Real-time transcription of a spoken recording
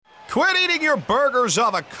Quit eating your burgers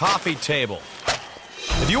off a coffee table.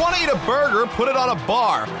 If you want to eat a burger, put it on a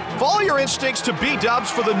bar. Follow your instincts to B-dubs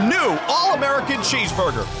for the new All-American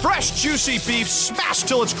Cheeseburger. Fresh, juicy beef smashed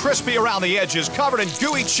till it's crispy around the edges, covered in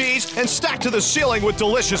gooey cheese, and stacked to the ceiling with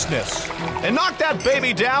deliciousness. And knock that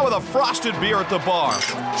baby down with a frosted beer at the bar,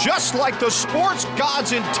 just like the sports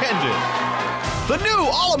gods intended. The new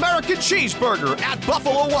All-American Cheeseburger at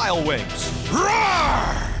Buffalo Wild Wings.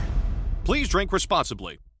 Roar! Please drink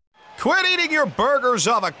responsibly. Quit eating your burgers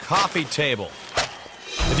off a coffee table.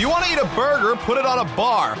 If you want to eat a burger, put it on a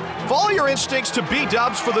bar. Follow your instincts to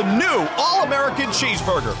B-dubs for the new All-American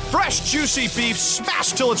Cheeseburger. Fresh, juicy beef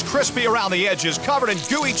smashed till it's crispy around the edges, covered in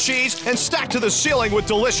gooey cheese, and stacked to the ceiling with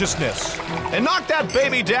deliciousness. And knock that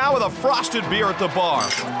baby down with a frosted beer at the bar,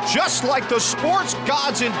 just like the sports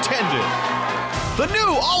gods intended. The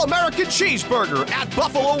new All-American Cheeseburger at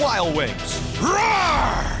Buffalo Wild Wings.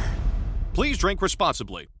 Roar! Please drink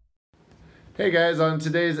responsibly. Hey guys, on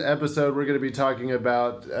today's episode we're going to be talking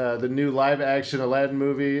about the new live-action Aladdin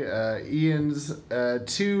movie, Ian's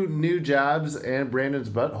 2 new jobs, and Brandon's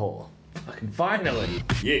butthole. Fucking finally.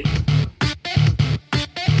 Yeah.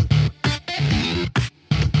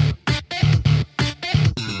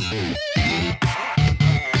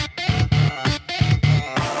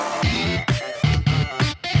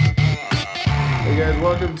 Hey guys,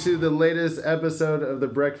 welcome to the latest episode of the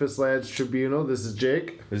Breakfast Lads Tribunal. This is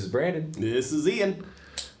Jake. This is Brandon. This is Ian.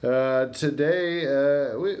 Today,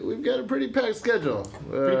 we've got a pretty packed schedule.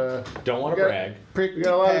 Don't want to brag. We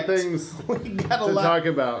got a lot of things to talk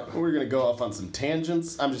about. We're going to go off on some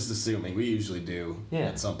tangents. I'm just assuming. We usually do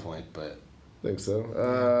at some point, but... I think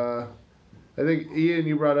so. I think, Ian,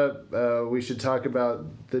 you brought up we should talk about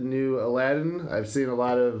the new Aladdin. I've seen a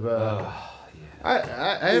lot of...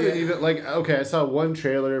 I haven't even, I saw one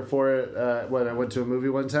trailer for it when I went to a movie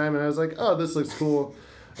one time, and I was like, oh, this looks cool.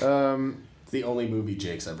 It's the only movie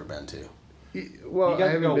Jake's ever been to. Well, I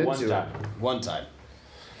haven't been to it. One time.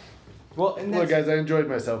 Well, and look, guys, I enjoyed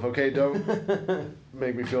myself, okay? Don't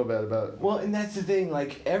make me feel bad about it. Well, and that's the thing,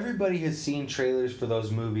 everybody has seen trailers for those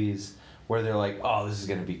movies where they're like, oh, this is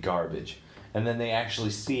going to be garbage. And then they actually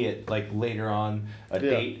see it, later on, a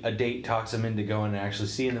date talks them into going and actually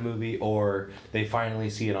seeing the movie, or they finally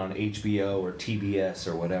see it on HBO or TBS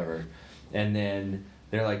or whatever. And then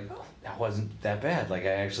they're like, oh, that wasn't that bad. I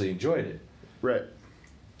actually enjoyed it. Right.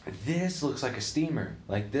 This looks like a steamer.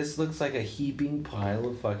 This looks like a heaping pile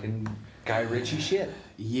of fucking Guy Ritchie shit.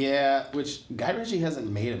 Yeah, which Guy Ritchie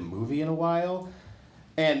hasn't made a movie in a while.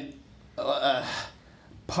 And...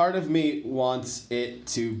 part of me wants it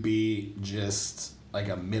to be just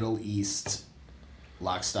a Middle East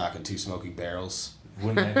Lock, Stock, and Two Smoking Barrels.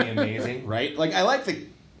 Wouldn't that be amazing? Right? I like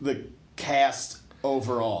the cast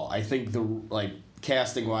overall. I think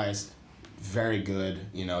casting wise, very good.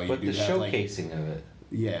 But the showcasing of it.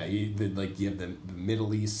 Yeah, you have the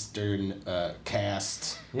Middle Eastern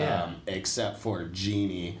cast. Yeah. Except for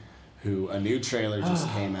Genie, who a new trailer just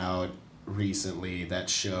came out recently that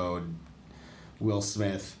showed Will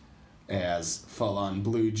Smith as full-on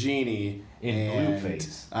Blue Genie in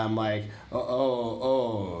blueface. I'm like,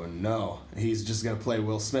 oh no, he's just gonna play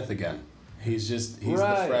Will Smith again. He's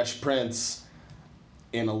the Fresh Prince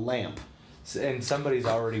in a lamp. And somebody's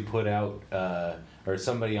already put out, or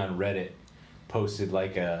somebody on Reddit posted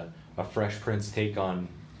a Fresh Prince take on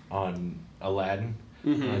Aladdin,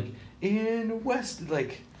 in West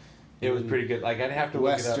It was pretty good. I'd have to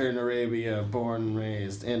look it up. Western Arabia, born and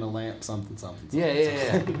raised in a lamp, something. Yeah.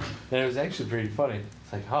 And it was actually pretty funny.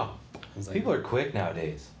 It's people are quick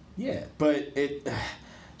nowadays. Yeah, but it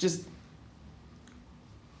just...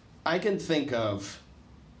 I can think of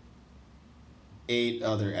 8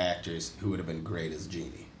 other actors who would have been great as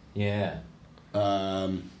Genie. Yeah.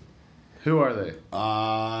 Who are they?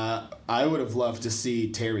 I would have loved to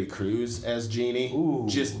see Terry Crews as Genie. Ooh.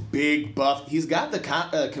 Just big buff. He's got the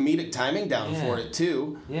comedic timing down for it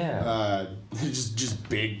too. Yeah. Just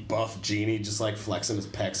big buff Genie, just flexing his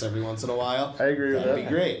pecs every once in a while. I agree with that. That'd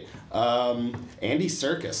be great. Andy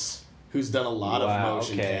Serkis, who's done a lot of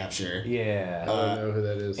motion capture. Yeah. I don't know who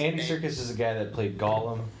that is. Andy Serkis is a guy that played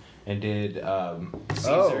Gollum and did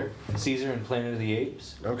Caesar and Planet of the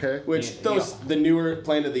Apes. Okay. Which the newer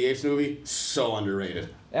Planet of the Apes movie, so underrated.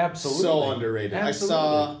 Absolutely. So underrated.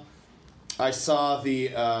 Absolutely. I saw the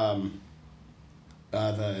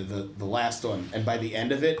last one, and by the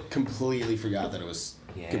end of it, completely forgot that it was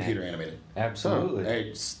computer animated. Absolutely.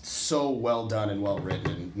 It's so well done and well written,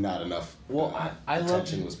 and not enough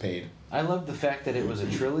attention was paid. I love the fact that it was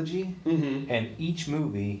a trilogy, and each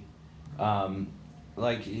movie,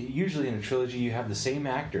 usually in a trilogy, you have the same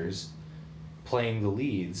actors playing the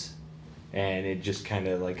leads, and it just kind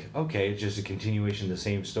of like, okay, it's just a continuation of the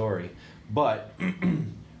same story. But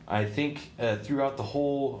I think throughout the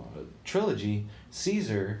whole trilogy,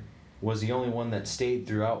 Caesar was the only one that stayed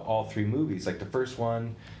throughout all three movies. Like the first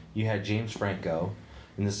one, you had James Franco.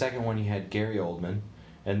 In the second one, you had Gary Oldman.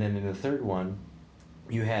 And then in the third one,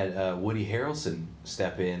 you had Woody Harrelson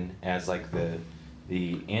step in as like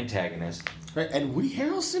the antagonist. Right, and Woody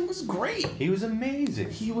Harrelson was great. He was amazing.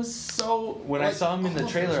 He was so... When I saw him in the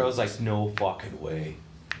trailer, I was like, no fucking way.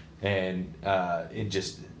 And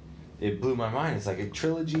it blew my mind. It's like a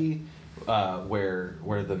trilogy where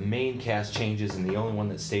the main cast changes and the only one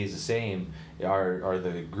that stays the same are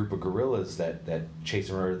the group of gorillas that chase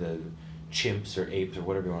them, or the chimps or apes or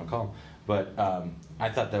whatever you want to call them. But I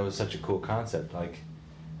thought that was such a cool concept. Like,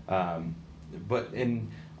 on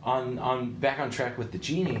back on track with the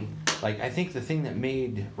genie, like I think the thing that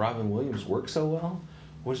made Robin Williams work so well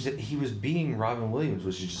was that he was being Robin Williams,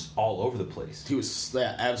 which is just all over the place. He was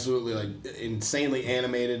absolutely like insanely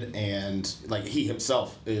animated, and like he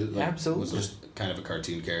himself was just kind of a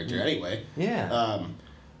cartoon character anyway. Yeah.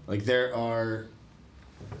 Like there are,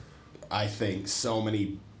 I think, so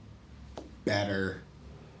many better,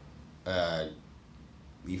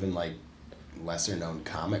 even like lesser known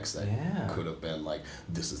comics that could have been like,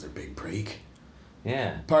 this is their big break.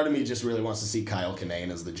 Yeah. Part of me just really wants to see Kyle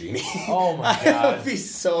Kinane as the genie. Oh my god. That would be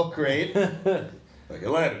so great. Like,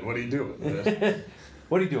 Aladdin, what are you doing?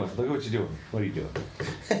 What are you doing? Look at what you're doing. What are you doing?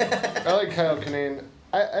 I like Kyle Kinane.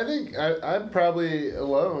 I think I'm probably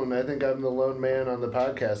alone. I think I'm the lone man on the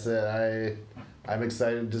podcast that I'm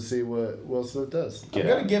excited to see what Will Smith does. I'm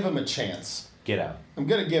going to give him a chance. Get out. I'm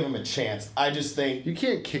going to give him a chance. I just think... You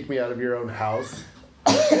can't kick me out of your own house.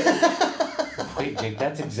 Wait, Jake,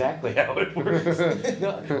 that's exactly how it works.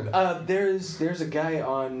 No, there's a guy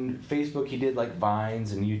on Facebook. He did like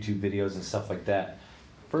Vines and YouTube videos and stuff like that.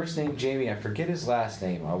 First name Jamie. I forget his last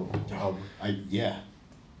name. Yeah.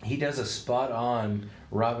 He does a spot on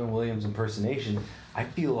Robin Williams impersonation. I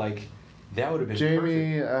feel like that would have been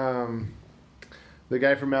Jamie. perfect. The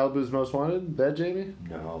guy from Malibu's Most Wanted. That Jamie?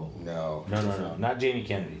 No. No. Not Jamie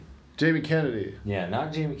Kennedy. Jamie Kennedy. Yeah,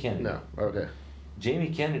 not Jamie Kennedy. No. Okay. Jamie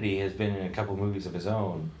Kennedy has been in a couple movies of his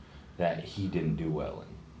own that he didn't do well in.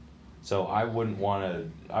 So I wouldn't want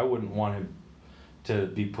him to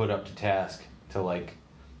be put up to task to like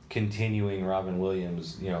continuing Robin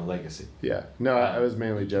Williams, legacy. Yeah. No, I was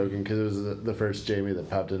mainly joking because it was the first Jamie that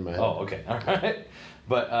popped in my head. Oh, okay. All right.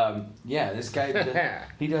 But this guy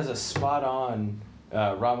he does a spot on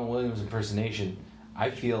Robin Williams impersonation.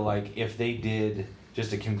 I feel like if they did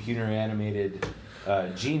just a computer animated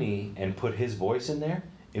genie and put his voice in there,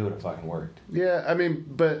 it would have fucking worked. Yeah, I mean,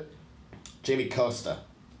 but Jamie Costa.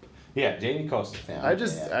 Yeah, Jamie Costa. I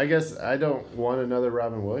guess I don't want another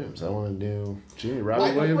Robin Williams. I want a new genie.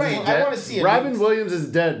 Robin Williams is dead. I want to see Robin Williams is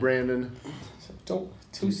dead, Brandon. Don't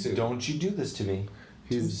too soon. Don't you do this to me.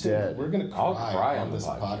 He's dead. We're gonna I'll cry on this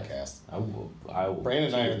podcast. I will.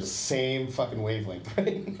 Brandon and I are the same fucking wavelength,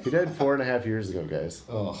 right? He died 4.5 years ago, guys.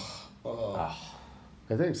 Oh.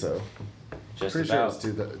 I think so. Just Pretty about.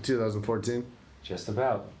 sure it's 2014. Just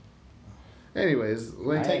about. Anyways,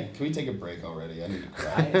 like, Can we take a break already? I need to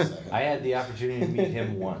cry in a second. I had the opportunity to meet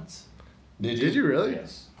him once. Did you really?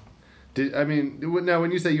 Yes. Now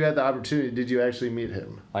when you say you had the opportunity, did you actually meet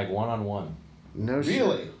him? Like one-on-one. No shit.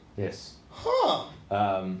 Really? Yes. Huh.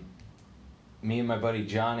 Me and my buddy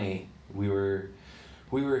Johnny, we were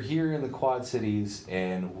here in the Quad Cities,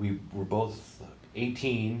 and we were both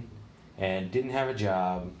 18 and didn't have a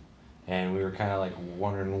job, and we were kind of like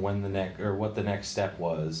wondering what the next step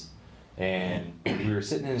was. And we were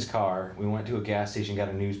sitting in his car. We went to a gas station, got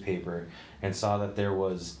a newspaper, and saw that there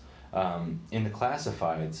was in the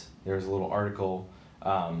classifieds there was a little article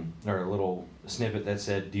or a little snippet that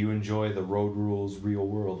said, "Do you enjoy the road rules, real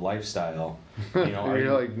world lifestyle?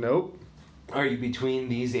 You're like, nope. Are you between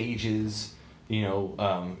these ages?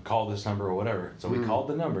 Call this number or whatever." So we called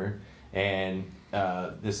the number, and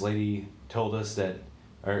this lady told us that,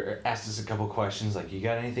 or asked us a couple questions like, "You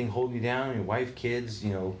got anything holding you down? Your wife, kids?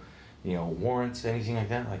 Warrants, anything like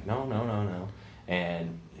that?" Like, no.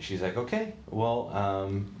 And she's like, "Okay, well,"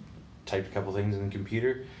 typed a couple things in the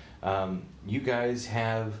computer. "You guys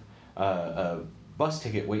have a bus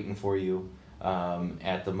ticket waiting for you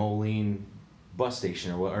at the Moline bus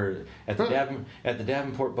station, or at the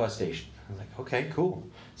Davenport bus station." I was like, "Okay, cool."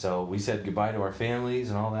 So we said goodbye to our families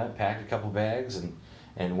and all that, packed a couple bags,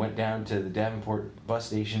 and went down to the Davenport bus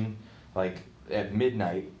station like at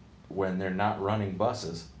midnight when they're not running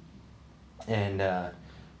buses. And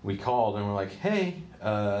we called and we're like, "Hey,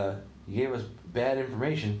 you gave us bad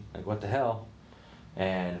information. Like, what the hell?"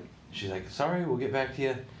 And she's like, "Sorry, we'll get back to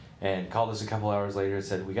you." and called us a couple hours later and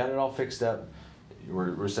said, we got it all fixed up.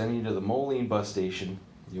 We're sending you to the Moline bus station.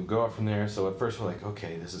 You'll go up from there. So at first we're like,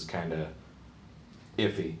 okay, this is kind of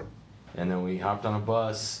iffy. And then we hopped on a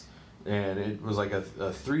bus, and it was like a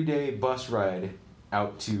 3-day bus ride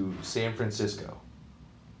out to San Francisco.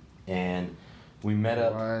 And we met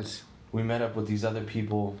up. We met up with these other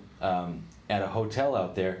people at a hotel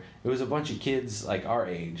out there. It was a bunch of kids like our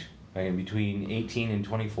age, like between 18 and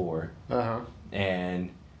 24.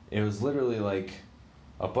 And it was literally like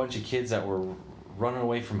a bunch of kids that were running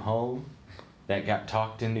away from home that got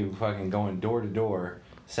talked into fucking going door to door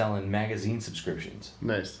selling magazine subscriptions.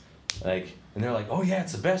 Nice. Like, and they're like, oh yeah,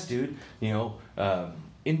 it's the best, dude. You know,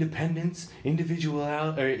 independence,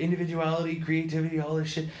 individuality, creativity, all this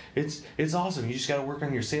shit. It's awesome. You just got to work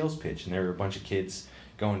on your sales pitch. And there were a bunch of kids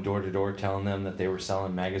going door to door telling them that they were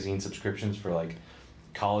selling magazine subscriptions for like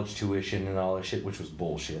college tuition and all this shit, which was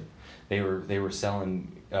bullshit. They were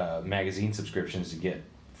selling magazine subscriptions to get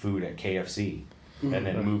food at KFC, and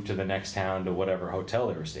then move to the next town to whatever hotel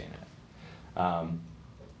they were staying at.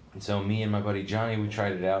 And so me and my buddy Johnny, we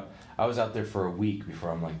tried it out. I was out there for a week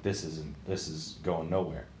before I'm like, this is going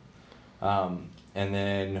nowhere. And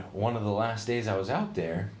then one of the last days I was out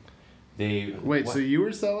there, so you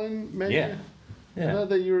were selling magazines? Yeah. I thought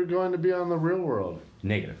that you were going to be on The Real World.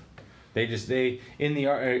 Negative. In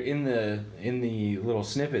the little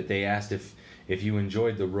snippet they asked if you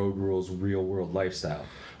enjoyed the Road Rules Real World lifestyle,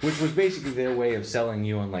 which was basically their way of selling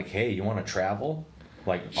you on like, hey, you want to travel,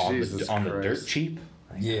 like on the dirt cheap.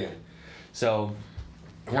 Like, yeah. So.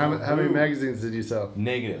 How many magazines did you sell?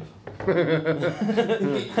 Negative.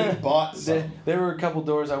 He bought some. There were a couple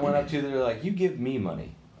doors I went up to that were like, you give me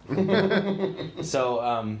money.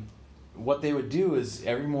 So what they would do is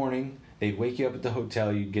every morning they'd wake you up at the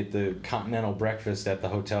hotel. You'd get the continental breakfast at the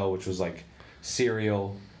hotel, which was like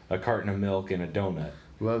cereal, a carton of milk, and a donut.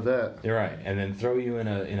 Love that. You're right. And then throw you in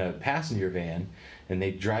a passenger van, and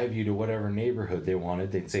they'd drive you to whatever neighborhood they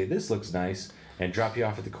wanted. They'd say, this looks nice, and drop you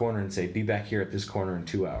off at the corner and say, be back here at this corner in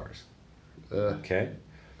 2 hours. Okay?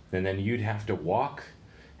 And then you'd have to walk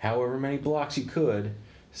however many blocks you could,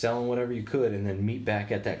 selling whatever you could, and then meet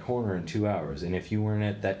back at that corner in 2 hours. And if you weren't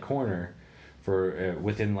at that corner for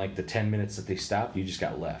within like the 10 minutes that they stopped, you just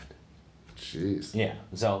got left. Jeez. Yeah.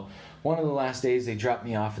 So one of the last days, they dropped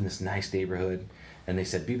me off in this nice neighborhood, and they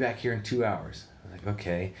said, be back here in 2 hours. I was like,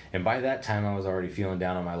 okay. And by that time, I was already feeling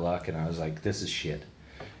down on my luck, and I was like, this is shit.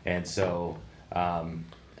 And so I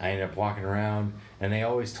ended up walking around, and they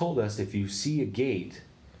always told us if you see a gate,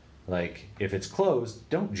 like if it's closed,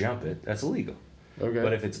 don't jump it. That's illegal. Okay.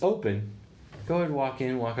 But if it's open, go ahead and walk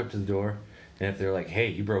in, walk up to the door. And if they're like, hey,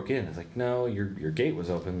 you broke in, it's like, no, your gate was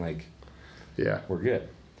open. Like, yeah, we're good.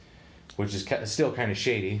 Which is still kind of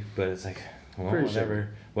shady, but it's like, well,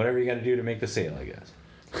 whatever you got to do to make the sale, I guess.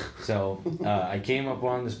 So I came up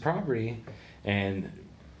on this property, and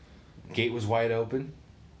gate was wide open,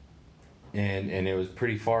 and it was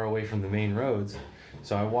pretty far away from the main roads.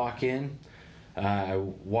 So I walk in, I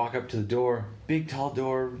walk up to the door, big tall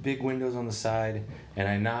door, big windows on the side, and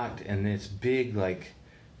I knocked, and this big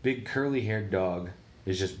curly haired dog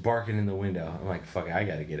is just barking in the window. I'm like, fuck, I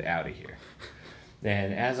gotta get out of here.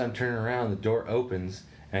 And as I'm turning around, the door opens,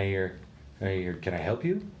 and I hear, can I help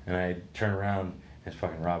you? And I turn around, and it's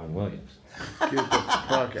fucking Robin Williams. Get the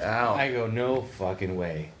fuck out. I go, no fucking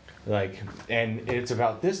way. Like, and it's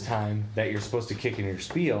about this time that you're supposed to kick in your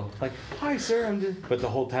spiel. Like, hi, sir, I'm just... But the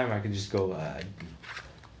whole time I could just go,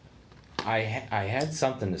 I had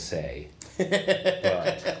something to say.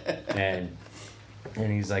 But, and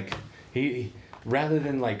he's like, he rather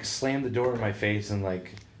than like slam the door in my face and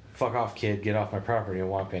like, fuck off, kid, get off my property and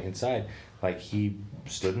walk back inside, like he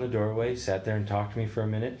stood in the doorway, sat there and talked to me for a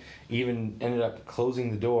minute, even ended up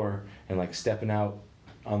closing the door and like stepping out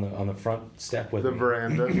on the front step with the me.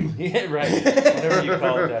 veranda. Yeah, right. Whatever you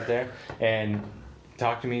call it out there, and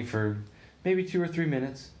talked to me for maybe 2 or 3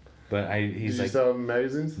 minutes. But he's Did like, you sell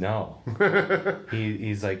magazines? no.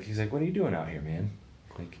 he's like, what are you doing out here, man?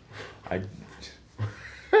 Like,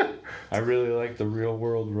 I really like the Real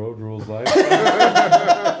World Road Rules life.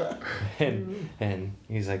 and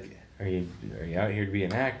he's like, are you out here to be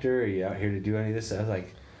an actor? Are you out here to do any of this? I was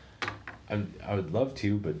like, I would love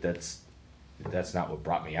to, but that's not what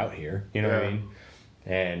brought me out here. You know what I mean?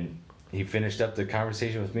 And he finished up the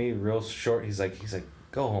conversation with me real short. He's like,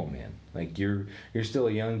 go home, man. Like you're still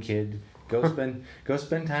a young kid. Go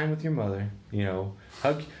spend time with your mother. You know,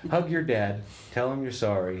 hug your dad. Tell him you're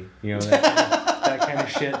sorry. You know, that that kind of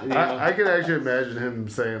shit. You know? I can actually imagine him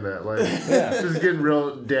saying that, like, just getting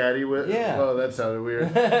real daddy with. Yeah. Oh, that sounded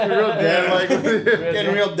weird. Getting real dad like.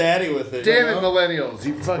 Getting real daddy with it. Damn it, millennials!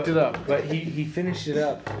 You fucked it up. But he finished it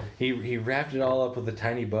up. He wrapped it all up with a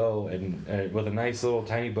tiny bow and with a nice little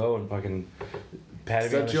tiny bow and fucking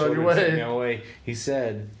patted me on the shoulder and sent me on my way. He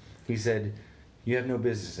said, you have no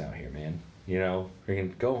business out here, man. You know,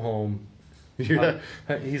 freaking go home. Yeah.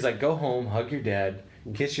 He's like, go home, hug your dad,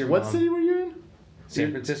 kiss your What mom. city were you in?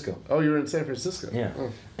 San Francisco. Oh, you were in San Francisco. Yeah.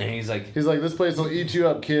 Oh. And he's like, this place will eat you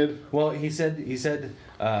up, kid. well, he said,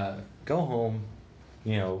 go home,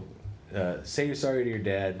 you know, say you're sorry to your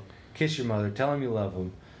dad, kiss your mother, tell him you love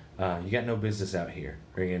him. You got no business out here.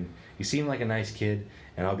 Friggin', you seem like a nice kid,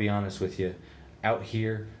 and I'll be honest with you, out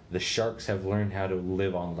here, the sharks have learned how to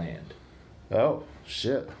live on land. Oh,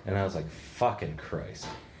 shit. And I was like, fucking Christ.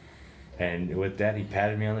 And with that, he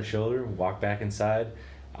patted me on the shoulder, walked back inside.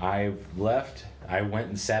 I left. I went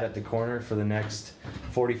and sat at the corner for the next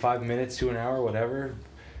 45 minutes to an hour, whatever.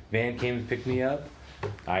 Van came to pick me up.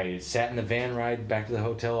 I sat in the van ride back to the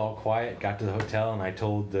hotel all quiet, got to the hotel, and I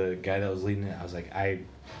told the guy that was leading it, I was like, I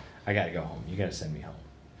got to go home. You got to send me home.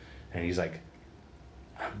 And he's like,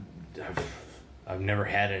 I've never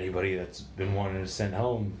had anybody that's been wanting to send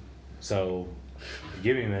home, so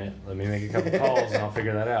give me a minute. Let me make a couple calls and I'll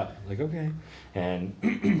figure that out. I'm like, okay. And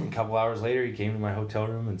a couple hours later, he came to my hotel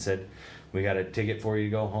room and said, we got a ticket for you to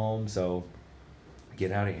go home, so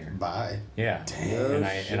get out of here. Bye. Yeah. Damn.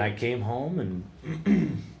 And I came home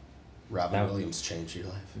and Robin Williams changed your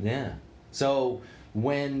life. yeah. So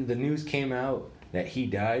when the news came out that he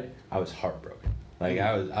died, I was heartbroken. Like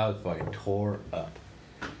I was fucking tore up.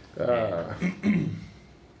 No,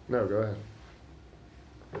 go ahead.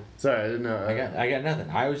 Sorry, I didn't know. I got nothing.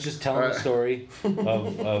 I was just telling the story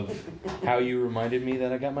of how you reminded me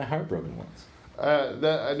that I got my heart broken once.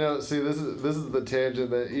 That I know. See, this is the tangent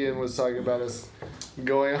that Ian was talking about us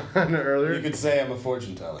going on earlier. You could say I'm a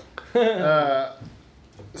fortune teller.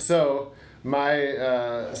 So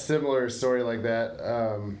my similar story like that.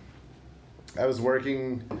 I was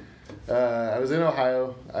working. I was in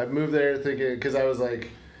Ohio. I moved there thinking because I was like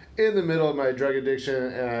in the middle of my drug addiction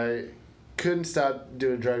and I couldn't stop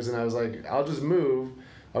doing drugs, and I was like, I'll just move.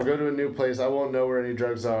 I'll go to a new place. I won't know where any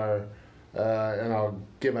drugs are, and I'll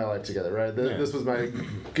get my life together. Right. This was my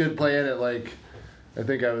good plan at like, I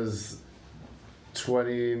think I was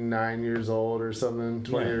 29 years old or something,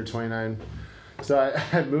 20 or 29. So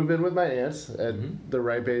I moved in with my aunts at the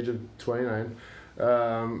ripe age of 29,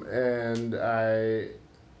 and I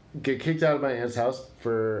get kicked out of my aunt's house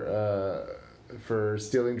for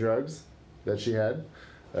stealing drugs that she had.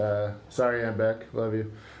 Sorry, Aunt Beck, love you.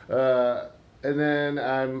 And then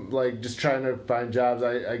I'm like just trying to find jobs.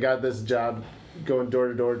 I got this job going door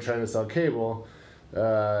to door trying to sell cable.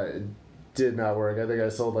 It did not work. I think I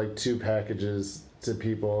sold like 2 packages to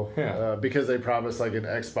people because they promised like an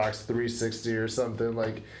Xbox 360 or something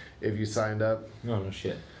like if you signed up. No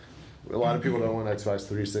shit. A lot of people don't want Xbox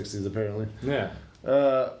 360s apparently. Yeah.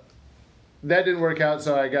 That didn't work out,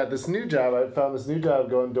 so I got this new job. I found this new job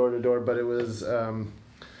going door to door, but it was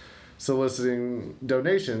soliciting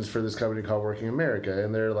donations for this company called Working America,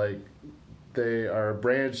 and they are a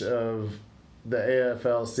branch of the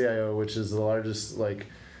AFL-CIO, which is the largest like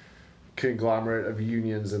conglomerate of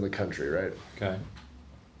unions in the country, right? Okay.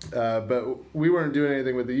 But we weren't doing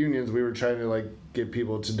anything with the unions. We were trying to like get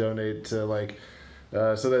people to donate to like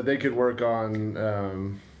so that they could work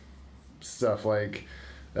on stuff like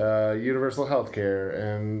universal health care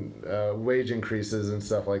and wage increases and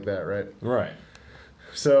stuff like that, right? Right.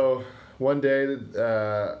 So one day,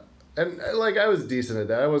 and like I was decent at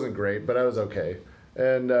that. I wasn't great, but I was okay.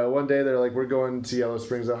 And one day they're like, we're going to Yellow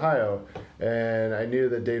Springs, Ohio. And I knew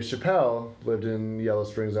that Dave Chappelle lived in Yellow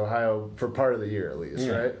Springs, Ohio for part of the year at least,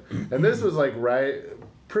 right? And this was like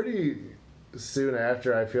pretty soon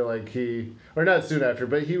after, I feel like or not soon after,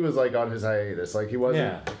 but he was like on his hiatus. Like he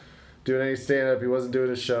wasn't doing any stand-up. He wasn't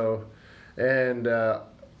doing a show. And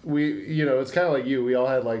it's kind of like you. We all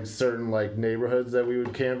had like certain like neighborhoods that we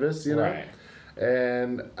would canvass, you know? Right.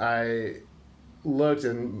 And I looked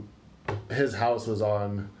and his house was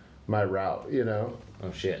on my route, you know?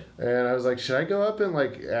 Oh shit. And I was like, should I go up and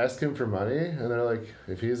like ask him for money? And they're like,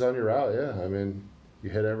 if he's on your route, yeah. I mean, you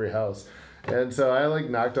hit every house. And so I like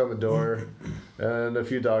knocked on the door and a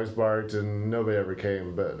few dogs barked and nobody ever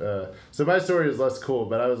came. But so my story is less cool,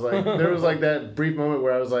 but I was like, there was like that brief moment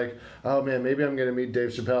where I was like, oh man, maybe I'm going to meet Dave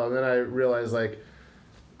Chappelle. And then I realized like,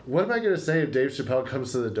 what am I going to say if Dave Chappelle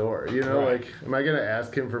comes to the door? You know, like, am I going to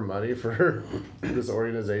ask him for money for this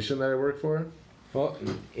organization that I work for? Well,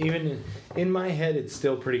 even in my head, it's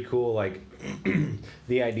still pretty cool. Like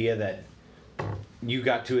the idea that you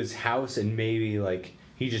got to his house and maybe like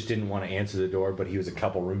he just didn't want to answer the door, but he was a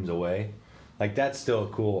couple rooms away. Like that's still a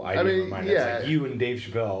cool idea. It's like you and Dave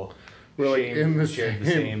Chappelle were like in the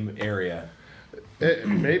same area.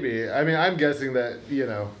 Maybe. I mean, I'm guessing that, you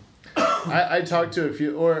know, I talked to a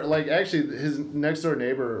few, or like actually his next door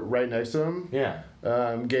neighbor right next to him. Yeah.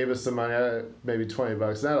 Gave us some money, maybe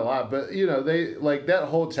 $20, not a lot, but you know, they like that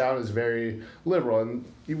whole town is very liberal, and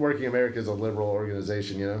Working America is a liberal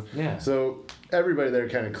organization, you know? Yeah. So everybody there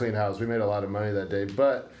kind of clean house. We made a lot of money that day,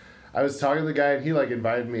 but I was talking to the guy and he like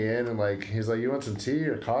invited me in and like, he's like, you want some tea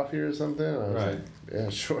or coffee or something? And I was like, yeah,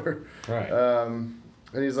 sure. Right.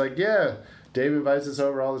 And he's like, yeah, Dave invites us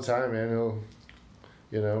over all the time, man. He'll,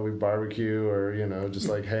 you know, we barbecue or, you know, just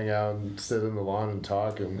like hang out and sit in the lawn and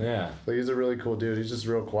talk. And yeah. Like, he's a really cool dude. He's just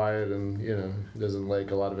real quiet and, you know, he doesn't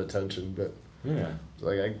like a lot of attention. But, yeah.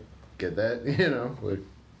 Like, I get that, you know. Like,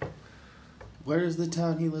 where is the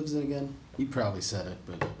town he lives in again? You probably said it,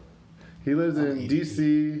 but... He lives in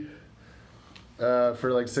D.C.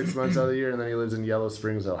 For like 6 months out of the year, and then he lives in Yellow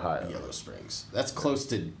Springs, Ohio. Yellow Springs. That's close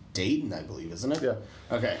to Dayton, I believe, isn't it? Yeah.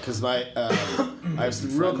 Okay, because my... I have some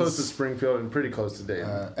real friends, close to Springfield and pretty close to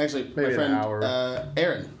Dayton. Actually, maybe my friend an hour.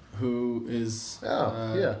 Aaron, who is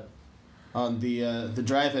on the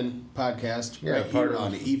Drive-In podcast right here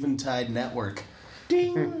on Eventide Network.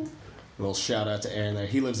 Ding! A little shout out to Aaron there.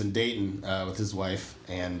 He lives in Dayton with his wife,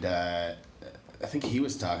 and I think he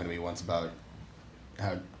was talking to me once about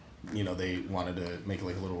how, you know, they wanted to make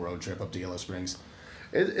like a little road trip up to Yellow Springs.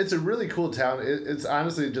 It's a really cool town. It's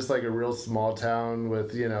honestly just like a real small town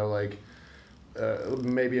with, you know, like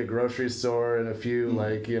maybe a grocery store and a few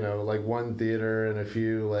like, you know, like one theater and a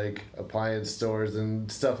few like appliance stores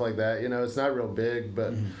and stuff like that. You know, it's not real big,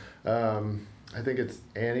 but I think it's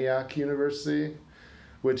Antioch University,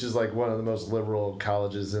 which is like one of the most liberal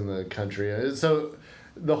colleges in the country. And so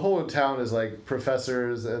the whole town is like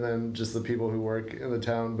professors and then just the people who work in the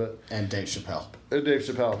town. And Dave Chappelle. Dave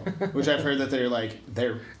Chappelle. Which I've heard that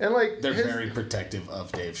they're they're very protective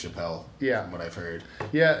of Dave Chappelle. Yeah. From what I've heard.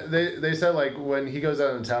 Yeah, they said like when he goes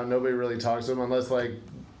out in town, nobody really talks to him unless like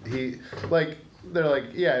he like they're like,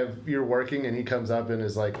 yeah, if you're working and he comes up and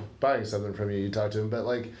is like buying something from you, you talk to him. But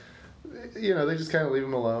like, you know, they just kind of leave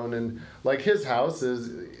him alone. And like his house is,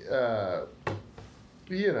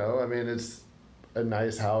 you know, I mean, it's a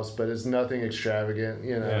nice house, but it's nothing extravagant.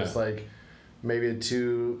 You know, It's like maybe a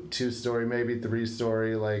two-story, maybe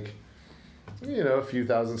 3-story, like, you know, a few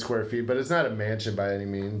thousand square feet. But it's not a mansion by any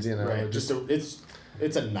means. You know, right?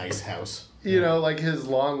 It's a nice house. You know, like his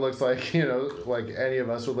lawn looks like, you know, like any of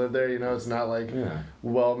us would live there. You know, it's not like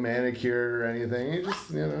well manicured or anything. He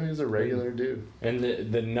just, you know, he's a regular dude. And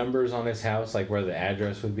the numbers on his house, like where the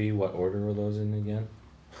address would be, what order were those in again?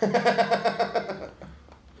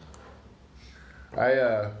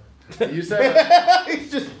 You said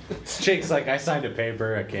Jake's like, I signed a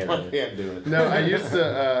paper, I can't do it. No, I used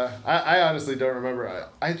to. I honestly don't remember.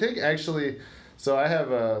 I think actually, so I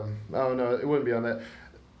have oh no, it wouldn't be on that.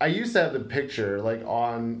 I used to have the picture like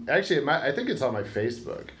on. Actually, I think it's on my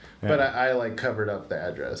Facebook, but I like covered up the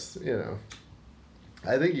address. You know,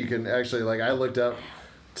 I think you can actually like I looked up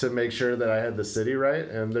to make sure that I had the city right,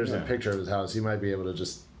 and there's a picture of his house. You might be able to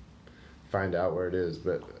just find out where it is,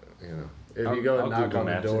 but you know. If you go and knock on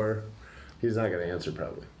the door, he's not going to answer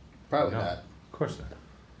probably. Probably not. Of course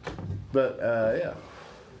not. But, yeah.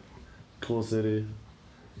 Cool city.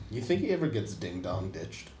 You think he ever gets ding-dong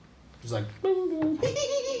ditched? Just like, boom, boom.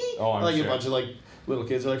 Oh, I'm like sure. A bunch of like little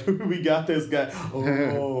kids are like, we got this guy.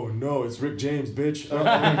 Oh, no, it's Rick James, bitch.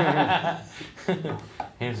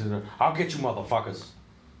 I'll get you motherfuckers.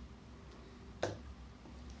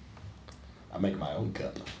 I make my own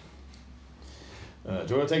cup. Do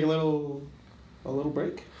you want to take a little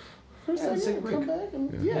break? First, come back.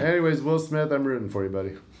 Anyways, Will Smith, I'm rooting for you,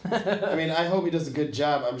 buddy. I mean, I hope he does a good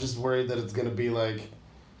job. I'm just worried that it's gonna be like,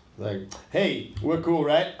 hey, we're cool,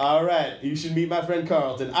 right? All right, you should meet my friend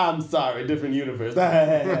Carlton. I'm sorry, different universe.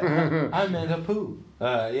 I meant a poo.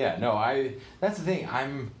 That's the thing.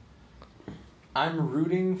 I'm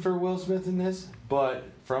rooting for Will Smith in this, but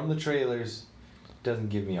from the trailers, doesn't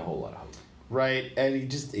give me a whole lot of hope. Right, and he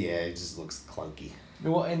just looks clunky.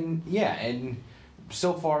 Well, and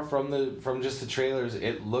so far from just the trailers,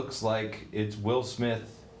 it looks like it's Will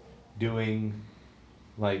Smith doing,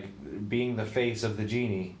 like, being the face of the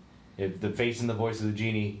genie, the face and the voice of the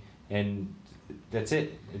genie, and that's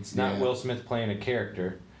it. It's not Will Smith playing a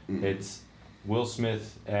character. Mm-hmm. It's Will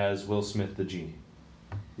Smith as Will Smith the genie.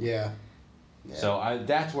 Yeah. So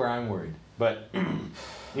that's where I'm worried. But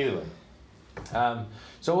either way.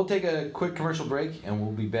 So we'll take a quick commercial break, and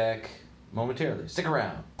we'll be back momentarily. Stick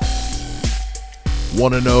around.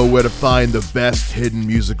 Want to know where to find the best hidden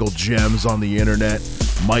musical gems on the internet?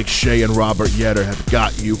 Mike Shea and Robert Yetter have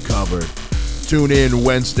got you covered. Tune in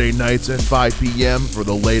Wednesday nights at 5 p.m. for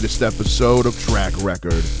the latest episode of Track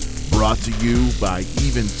Record, brought to you by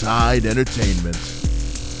Eventide Entertainment.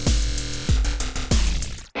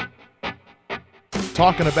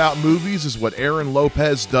 Talking about movies is what Aaron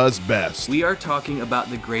Lopez does best. We are talking about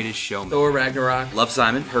The Greatest Showman, Thor Ragnarok, Love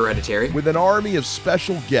Simon, Hereditary, With an army of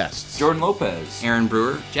special guests. Jordan Lopez, Aaron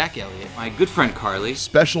Brewer, Jack Elliott, my good friend Carly.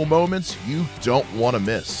 Special moments you don't want to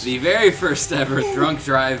miss. The very first ever Drunk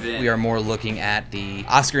Drive-In. We are more looking at the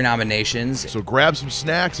Oscar nominations. So grab some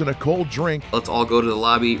snacks and a cold drink. Let's all go to the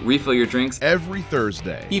lobby, refill your drinks. Every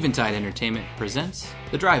Thursday. Eventide Entertainment presents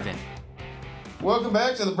The Drive-In. Welcome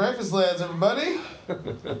back to the Breakfast Lads, everybody.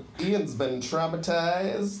 Ian's been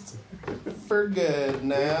traumatized for good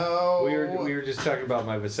now. We were just talking about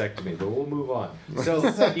my vasectomy, but we'll move on. So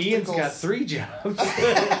Ian's got 3 jobs.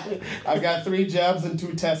 I've got 3 jobs and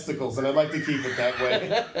 2 testicles, and I'd like to keep it that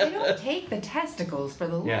way. They don't take the testicles for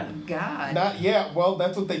the love of God. Not yet. Well,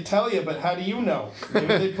 that's what they tell you, but how do you know? Maybe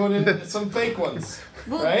they put in some fake ones,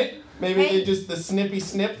 right? Maybe they just the snippy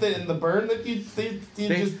snip that in the burn that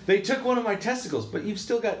they took one of my testicles, but you've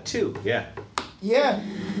still got 2. Yeah. Yeah.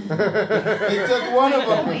 They took one of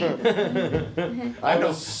them. I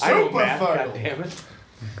was super fertile. God damn it.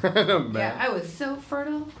 Yeah, I was so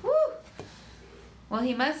fertile. Woo! Well,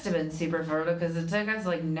 he must have been super fertile because it took us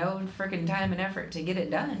like no freaking time and effort to get it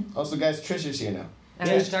done. Also, guys, Trish is here now.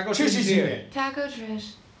 Taco Trish is here. Taco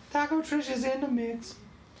Trish. Taco Trish is in the mix.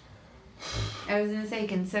 I was gonna say,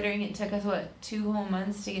 considering it took us 2 whole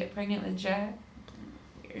months to get pregnant with Jack,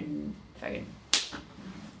 you're fucking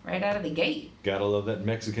right out of the gate. Gotta love that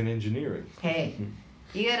Mexican engineering. Hey,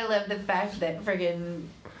 you gotta love the fact that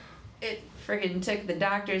it took the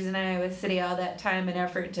doctors in Iowa City all that time and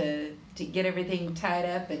effort to get everything tied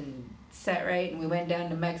up and set right, and we went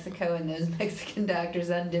down to Mexico and those Mexican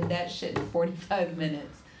doctors undid that shit in 45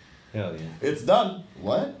 minutes. Hell yeah. It's done.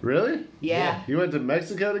 What? Really? Yeah. You went to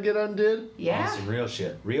Mexico to get undid? Yeah. Some real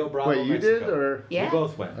shit. Rio Bravo, Wait, you Mexico. did, or? Yeah. We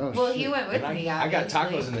both went. Oh, Well, shit. he went with And me, I got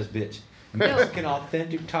obviously. tacos in this bitch. Mexican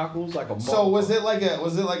authentic tacos like a So was it like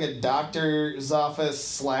a doctor's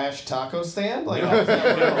office / taco stand? Like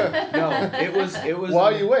no, it was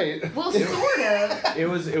While you wait. Well, sort of. It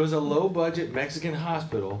was a low budget Mexican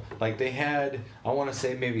hospital. Like they had, I want to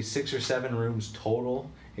say maybe 6 or 7 rooms total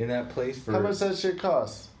in that place for. How much that shit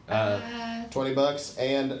cost? $20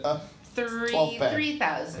 and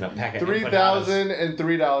 $3,000. and a pack of $3,000 and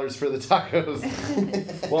 $3 for the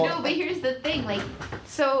tacos. Well, No, but here's the thing,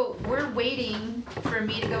 so we're waiting for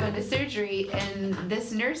me to go into surgery, and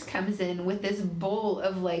this nurse comes in with this bowl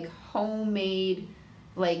of homemade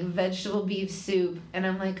vegetable beef soup, and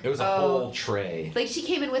I'm like, it was a whole tray. She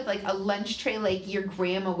came in with a lunch tray your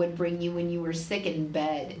grandma would bring you when you were sick in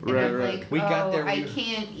bed. And Right, I'm right. like, We got there, I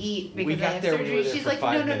can't eat because I have there, we surgery. were there She's for like,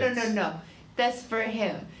 5 no, minutes. that's for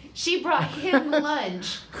him. She brought him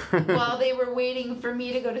lunch while they were waiting for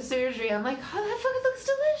me to go to surgery. I'm like, oh, that fucking looks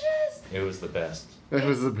delicious. It was the best. It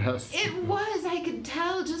was the best. It was. I could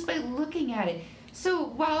tell just by looking at it. So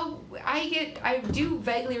while I do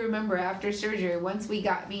vaguely remember after surgery, once we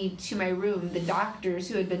got me to my room, the doctors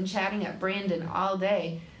who had been chatting at Brandon all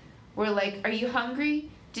day were like, are you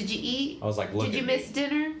hungry? Did you eat? I was like, look Did you at miss me.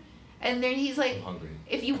 dinner? And then he's like, I'm hungry.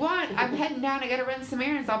 if you want, I'm heading down. I gotta run some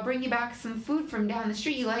errands. I'll bring you back some food from down the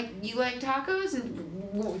street. You like tacos?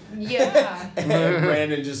 And yeah. And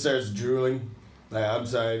Brandon just starts drooling. I'm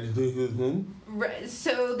sorry.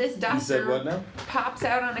 So this doctor said what now? pops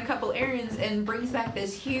out on a couple errands and brings back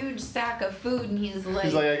this huge sack of food, and he's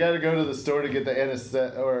like, I gotta go to the store to get the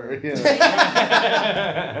anesthetic, or, you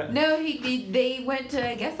know. No, they went to,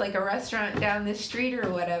 I guess, a restaurant down the street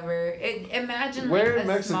or whatever. Imagine Where in a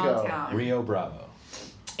Mexico? small town. Rio Bravo.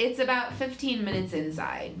 It's about 15 minutes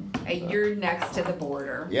inside. You're next to the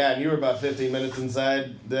border. Yeah, and you were about 15 minutes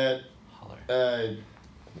inside that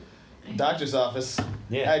doctor's office.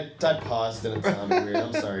 Yeah. I paused and it sounded weird.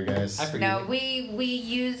 I'm sorry, guys. No, we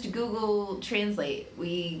used Google Translate.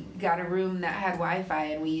 We got a room that had Wi-Fi,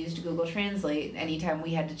 and we used Google Translate anytime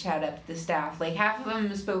we had to chat up the staff. Half of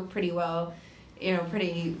them spoke pretty well,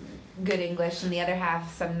 pretty good English, and the other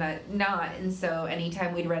half some not. And so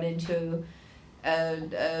anytime we'd run into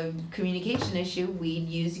a communication issue, we'd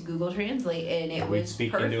use Google Translate, and it We'd was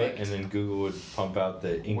speak perfect. into it, and then Google would pump out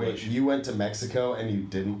the English. Wait, you went to Mexico and you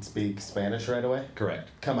didn't speak Spanish right away? Correct.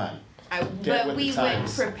 Come on. Get But with we the went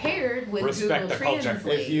times. prepared with Respect Google the culture.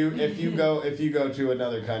 Translate. If you go to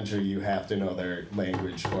another country, you have to know their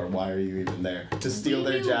language, or why are you even there? To steal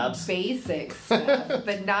We their knew jobs? basic stuff,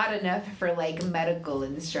 but not enough for like medical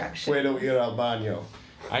instruction. Puedo ir al baño.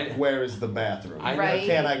 Where is the bathroom? Right.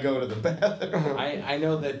 Can I go to the bathroom? I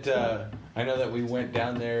know that we went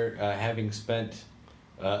down there having spent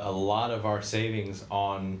a lot of our savings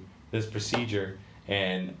on this procedure,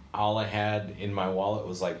 and all I had in my wallet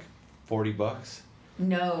was like $40.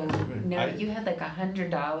 No, you had like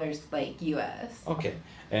 $100 like US. Okay,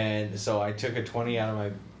 and so I took a 20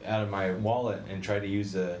 out of my wallet and tried to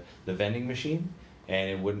use the vending machine, and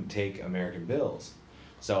it wouldn't take American bills.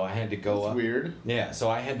 So I had to go up. Weird. Yeah, so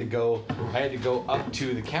I had to go up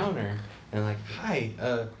to the counter and like, hi,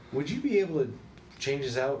 would you be able to change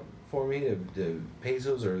this out for me to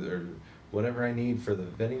pesos or whatever I need for the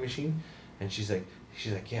vending machine? And she's like,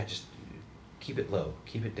 yeah, just keep it low,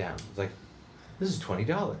 keep it down. It's like, this is $20.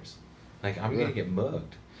 Like, I'm gonna get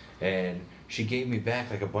mugged. And she gave me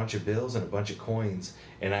back like a bunch of bills and a bunch of coins,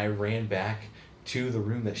 and I ran back to the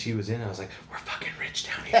room that she was in. I was like, we're fucking rich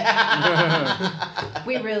down here.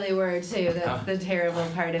 We really were too. That's the terrible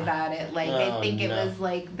part about it. Like I think it was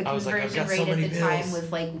like the I was like, I've conversion got so rate at many the time bills.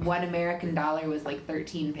 was like $1 American was like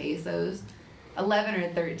 13 pesos. 11 or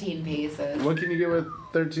 13 pesos. What can you get with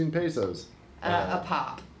 13 pesos? A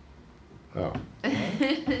pop. Oh.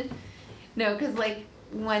 No, because like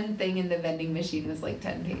one thing in the vending machine was like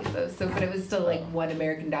 10 pesos. So, but it was still like $1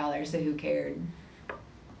 American, so who cared?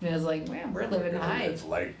 And it was like, man, we're living high. It's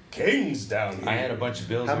like kings down here. I had a bunch of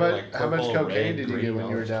bills How that were much like how much purple, cocaine red, did you green, get when you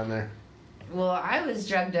were orange. down there? Well, I was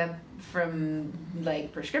drugged up from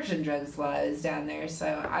like prescription drugs while I was down there,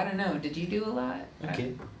 so I don't know. Did you do a lot?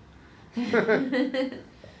 Okay.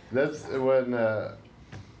 That's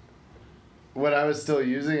when I was still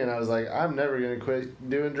using, and I was like, I'm never gonna quit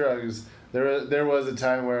doing drugs. There was a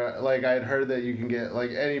time where like I'd heard that you can get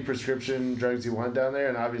like any prescription drugs you want down there,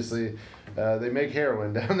 and obviously they make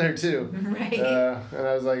heroin down there too. Right. And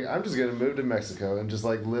I was like, I'm just gonna move to Mexico and just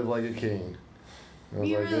like live like a king. I was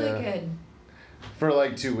You're like, really good. For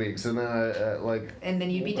like 2 weeks, and then I like. And then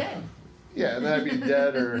you'd be dead. Yeah, and then I'd be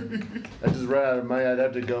dead, or I'd just run out of money. I'd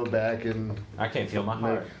have to go back and I can't feel my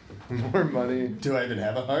heart. make more money. Do I even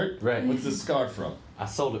have a heart? Right. What's this scar from? I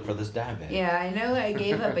sold it for this diabetic. Yeah, I know I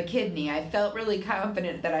gave up a kidney. I felt really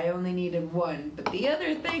confident that I only needed one, but the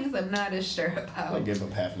other things I'm not as sure I about. give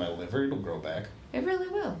up half my liver. It'll grow back. It really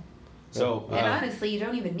will. So And honestly, you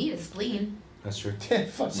don't even need a spleen. that's true.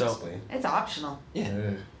 Fuck So- my spleen. It's optional. Yeah.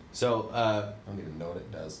 Ugh, So I don't even know what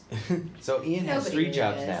it does. so Ian has Nobody 3 really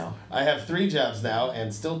jobs is. now. I have 3 jobs now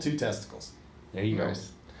and still 2 testicles. There you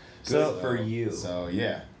Nice. go. Good for you. So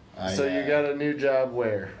yeah. So you got a new job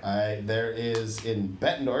where? There is in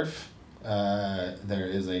Bettendorf. There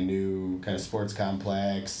is a new kind of sports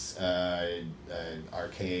complex,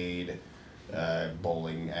 arcade,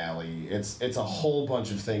 bowling alley. It's a whole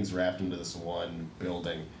bunch of things wrapped into this one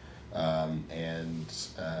building, and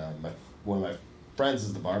one of my friends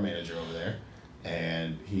is the bar manager over there,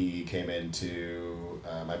 and he came into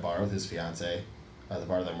my bar with his fiance, the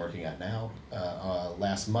bar that I'm working at now,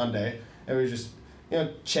 last Monday, and we were just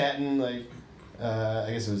chatting like. I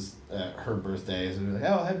guess it was her birthday, so we were like,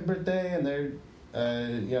 "Oh, happy birthday!" And they're,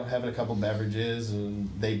 having a couple beverages, and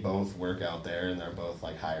they both work out there, and they're both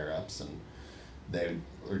like higher ups, and they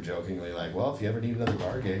were jokingly like, "Well, if you ever need another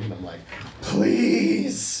bar gig," and I'm like,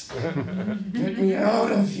 "Please, get me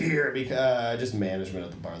out of here," because just management at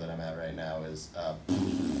the bar that I'm at right now is.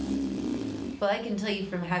 Well, I can tell you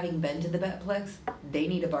from having been to the Betplex, they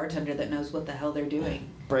need a bartender that knows what the hell they're doing.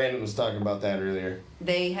 Brandon was talking about that earlier.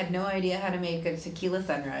 They had no idea how to make a tequila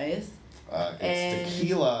sunrise. It's And-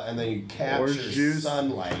 tequila, and then you capture Orange juice?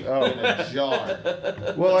 sunlight in Oh. a jar.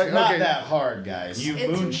 Well, like It's not okay, that hard, guys. You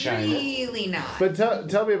It's moonshine it. really not. but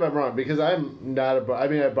tell me if I'm wrong, because I'm not a bar. I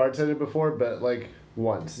mean, I bartended before, but like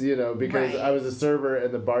once, because Right. I was a server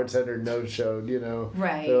and the bartender no-showed.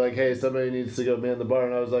 Right. They're like, hey, somebody needs to go man the bar,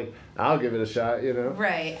 and I was like, I'll give it a shot.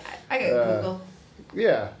 Right. I got Google.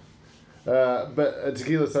 Yeah. But a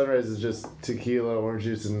tequila sunrise is just tequila, orange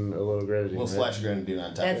juice, and a little grenadine. We'll right? splash a grenadine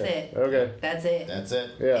on top. That's it. Okay. That's it. That's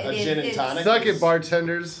it. Yeah. A It gin is- and tonic. Suck is- it,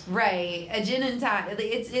 bartenders. Right. A gin and tonic.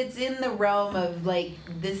 It's in the realm of like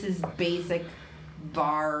this is basic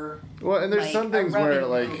bar. Well, and there's like, some things a rum where and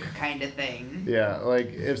like. coke kind of thing. Yeah,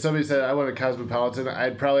 like if somebody said I want a cosmopolitan,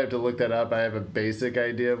 I'd probably have to look that up. I have a basic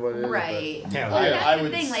idea of what it is. but- Right. Yeah, Well, I that's the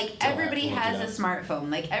would thing. Like still have everybody to look has it a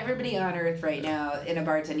smartphone. Like everybody on Earth right now in a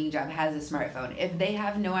bartending job has a smartphone. If they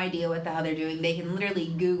have no idea what the hell they're doing, they can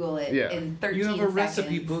literally Google it Yeah. in 13 You have a seconds.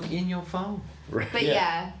 recipe book in your phone. Right. But Yeah.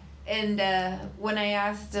 yeah, And when I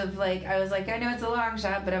asked I was like, I know it's a long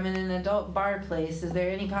shot, but I'm in an adult bar place. Is there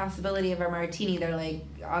any possibility of a martini? They're like,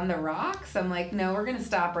 on the rocks? I'm like, no, we're going to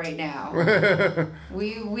stop right now.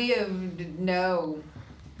 we have, no.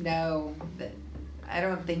 I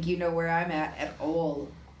don't think you know where I'm at all.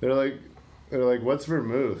 They're like, what's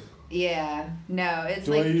vermouth? Yeah, no, it's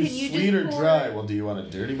Do like, I can use you sweet just or pour... dry? Well, do you want a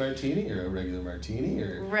dirty martini or a regular martini,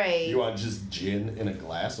 or Right. you want just gin in a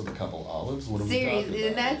glass with a couple olives? What are we Seriously, talking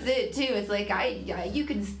and about? that's it too. It's like you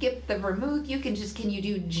can skip the vermouth. Can you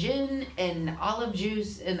do gin and olive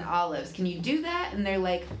juice and olives? Can you do that? And they're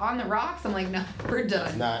like, on the rocks. I'm like, no, we're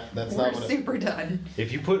done. That's we're not what super done.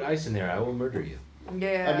 If you put ice in there, I will murder you.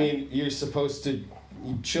 Yeah. I mean, you're supposed to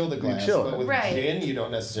chill the glass, but with Right. gin, you don't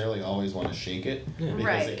necessarily always want to shake it because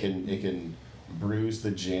Right. it can bruise the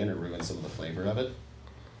gin or ruin some of the flavor of it.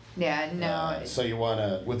 Yeah, no. So you want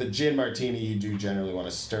to, with a gin martini, you do generally want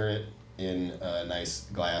to stir it in a nice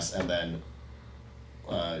glass and then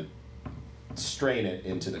strain it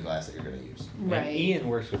into the glass that you're going to use. Right. And Ian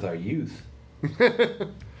works with our youth.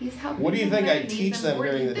 He's helping. What do you them think I learn these teach them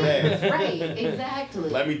during the important day? things. Right, exactly.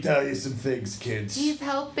 Let me tell you some things, kids. He's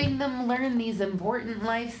helping them learn these important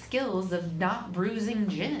life skills of not bruising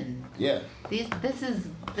gin. Yeah. This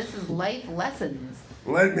is life lessons.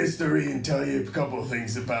 Let Mr. Ian tell you a couple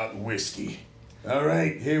things about whiskey. All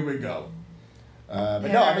right, here we go. But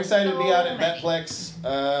There no, I'm are excited to be so out at many. Netflix.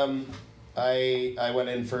 I went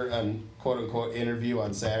in for a quote-unquote interview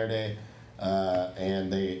on Saturday,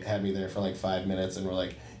 and they had me there for like 5 minutes and were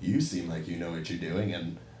like, you seem like you know what you're doing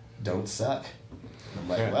and don't suck. I'm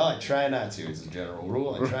like, well, I try not to. It's a general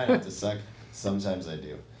rule. I try not to suck. Sometimes I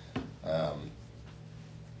do.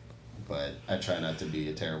 But I try not to be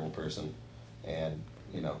a terrible person and,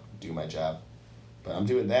 do my job. But I'm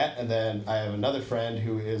doing that, and then I have another friend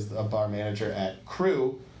who is a bar manager at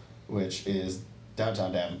Crew, which is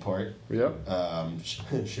downtown Davenport. Yep.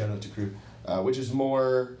 Shout out to Crew. Which is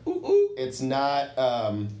more, it's not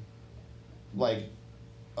like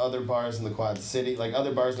other bars in the Quad City. Like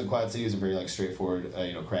other bars in the Quad Cities are very like straightforward,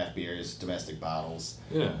 craft beers, domestic bottles.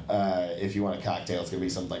 Yeah. If you want a cocktail, it's going to be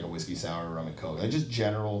something like a whiskey sour, rum and coke. Like just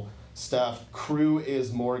general stuff. Crew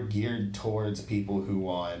is more geared towards people who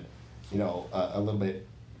want, a little bit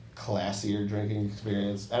classier drinking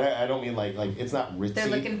experience. And I don't mean like it's not ritzy. They're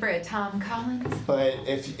looking for a Tom Collins. But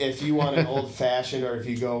if you want an old fashioned, or if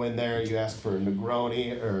you go in there you ask for a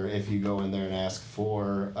Negroni, or if you go in there and ask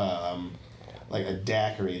for like a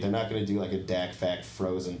daiquiri, they're not going to do like a Dak Fact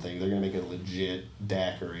frozen thing. They're going to make a legit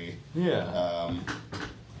daiquiri. Yeah.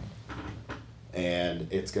 And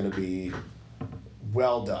it's going to be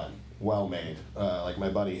well done, well made. Like my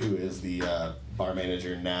buddy who is the bar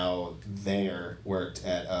manager now there worked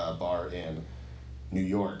at a bar in New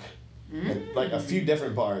York. And, like a few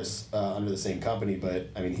different bars under the same company, but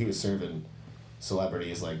I mean he was serving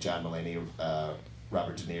celebrities like John Mulaney,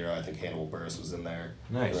 Robert De Niro. I think Hannibal Buress was in there.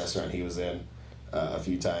 Nice. The restaurant he was in a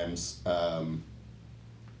few times, and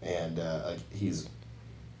like he's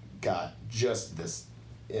got just this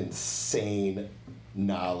insane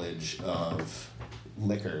knowledge of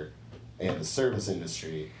liquor and the service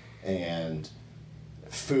industry and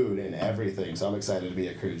food and everything. So I'm excited to be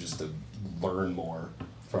at Crew just to learn more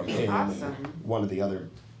from him. Awesome. And one of the other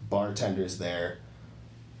bartenders there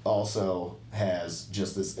also has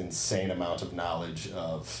just this insane amount of knowledge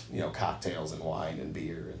of cocktails and wine and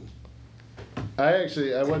beer and. I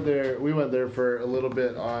went there. We went there for a little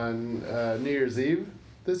bit on New Year's Eve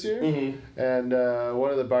this year, and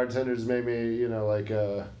one of the bartenders made me like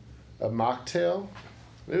a mocktail.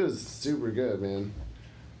 It was super good, man.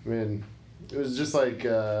 I mean, it was just like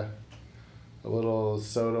a little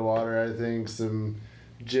soda water, I think, some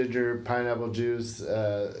ginger, pineapple juice,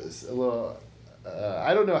 a little.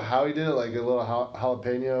 I don't know how he did it, like a little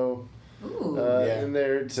jalapeno in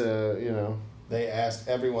there to They ask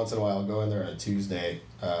every once in a while. I'll go in there on a Tuesday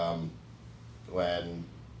when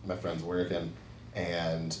my friend's working,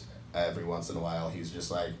 and every once in a while he's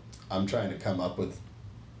just like, I'm trying to come up with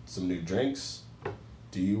some new drinks.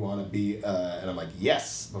 Do you want to be, and I'm like,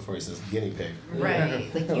 yes, before he says guinea pig.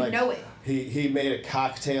 Right, like you know it. He made a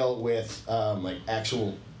cocktail with like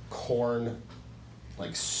actual corn,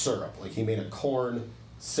 like syrup. Like he made a corn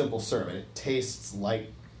simple syrup, and it tastes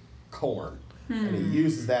like corn. And he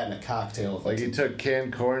uses that in a cocktail. With like he took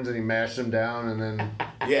canned corns and he mashed them down and then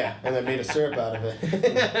and then made a syrup out of it.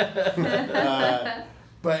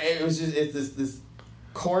 But it was just this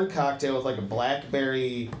corn cocktail with like a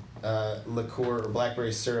blackberry liqueur or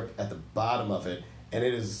blackberry syrup at the bottom of it, and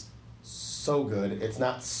it is so good. It's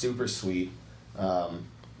not super sweet.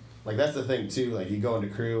 Like that's the thing too. Like you go into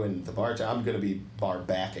Crew and the bar, I'm gonna be bar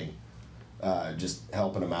backing. just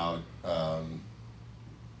helping them out,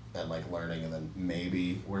 and like learning, and then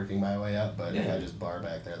maybe working my way up. But if I just bar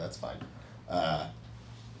back there, that's fine.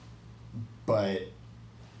 But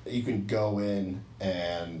you can go in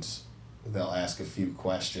and they'll ask a few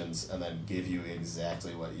questions and then give you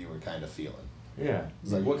exactly what you were kind of feeling. Yeah.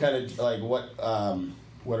 It's like, what kind of, like, what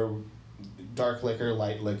are dark liquor,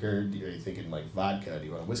 light liquor? Are you thinking like vodka? Do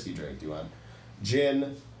you want a whiskey drink? Do you want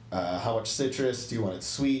gin? How much citrus? Do you want it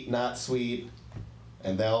sweet, not sweet?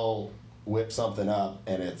 And they'll whip something up,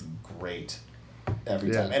 and it's great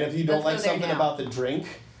every time. And if you don't like something about the drink...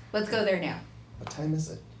 Let's go there now. What time is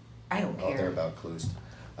it? I don't care. Oh, they're about closed.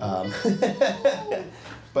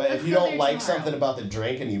 But if you don't like something about the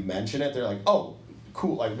drink and you mention it, they're like, oh,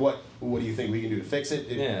 cool. Like, what do you think we can do to fix it?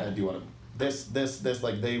 Do you want to this?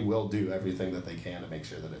 Like, they will do everything that they can to make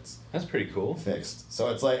sure that it's... That's pretty cool. ...fixed. So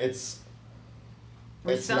it's like,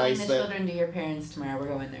 We're selling nice the children to your parents tomorrow. We're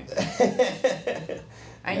going there.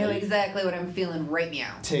 I know exactly what I'm feeling right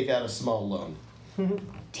now. Take out a small loan. Damn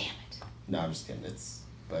it. No, I'm just kidding.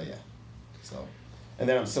 But yeah. So, and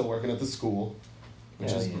then I'm still working at the school,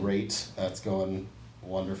 which is great. That's going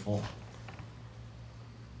wonderful.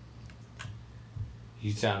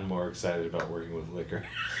 You sound more excited about working with liquor.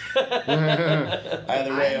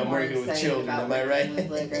 Either way, I'm working with children. Am I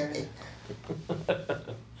right?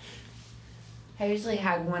 I usually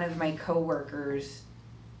had one of my coworkers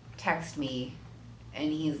text me,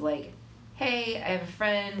 and he's like, hey, I have a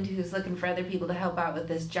friend who's looking for other people to help out with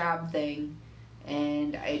this job thing.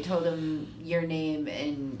 And I told him your name,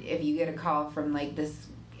 and if you get a call from like this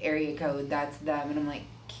area code, that's them. And I'm like,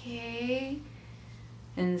 okay.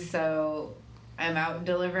 And so I'm out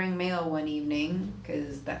delivering mail one evening,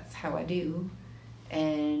 because that's how I do.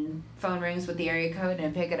 And phone rings with the area code, and I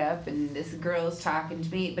pick it up, and this girl's talking to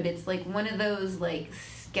me, but it's like one of those like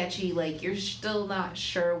sketchy, like you're still not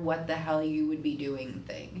sure what the hell you would be doing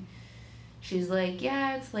thing. She's like,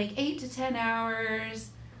 yeah, it's like 8 to 10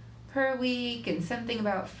 hours per week, and something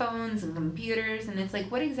about phones and computers, and it's like,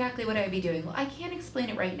 what exactly would I be doing? Well, I can't explain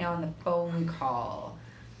it right now on the phone call,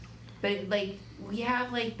 but like we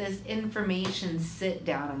have like this information sit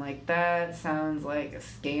down. I'm like, that sounds like a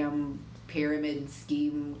scam pyramid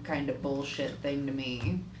scheme kind of bullshit thing to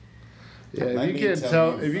me. Yeah, if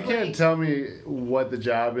you can't tell me what the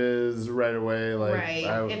job is right away, like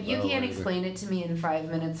right. If you can't explain it to me in 5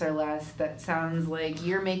 minutes or less, that sounds like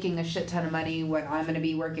you're making a shit ton of money when I'm going to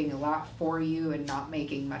be working a lot for you and not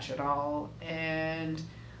making much at all. And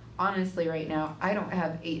honestly, right now, I don't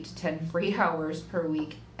have 8 to 10 free hours per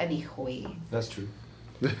week anyway. That's true.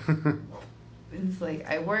 It's like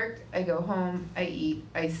I work, I go home, I eat,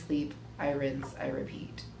 I sleep, I rinse, I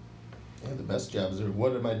repeat. Yeah, the best jobs are,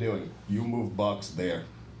 what am I doing? You move bucks there.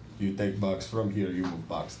 You take bucks from here, you move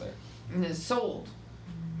bucks there. And it's sold.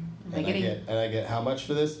 And I get how much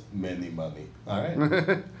for this? Many money. All right.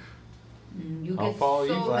 You I'll get follow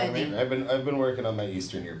so you, Vladimir. many. I've been working on my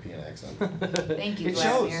Eastern European accent. Thank you, It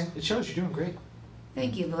Vladimir. shows. It shows you're doing great.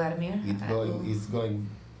 Thank you, Vladimir. It's going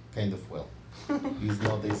kind of well. He's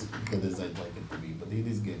not as good as I'd like it to be, but it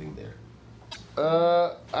is getting there.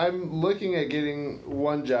 I'm looking at getting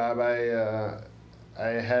one job. I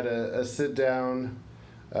had a sit down,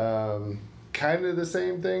 kind of the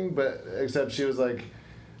same thing, but except she was like,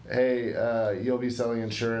 hey, you'll be selling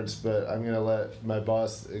insurance, but I'm going to let my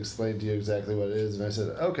boss explain to you exactly what it is. And I said,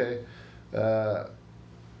 okay. And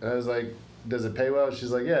I was like, does it pay well?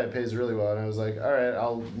 She's like, yeah, it pays really well. And I was like, all right,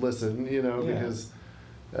 I'll listen, because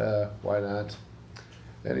why not?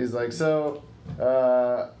 And he's like, so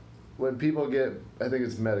when people get, I think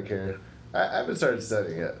it's Medicare, I haven't started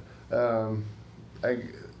studying it.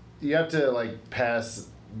 You have to like pass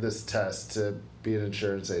this test to be an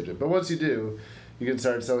insurance agent. But once you do, you can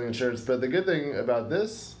start selling insurance. But the good thing about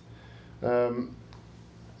this, I'm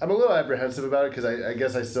a little apprehensive about it because I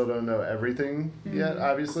guess I still don't know everything yet,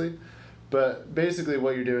 obviously. But basically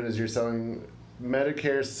what you're doing is you're selling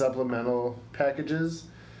Medicare supplemental packages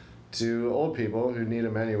to old people who need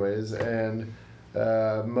them anyways. And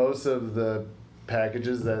most of the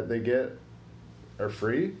packages that they get are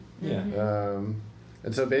free. Yeah.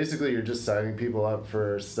 And so basically you're just signing people up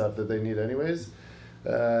for stuff that they need anyways.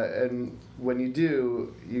 And when you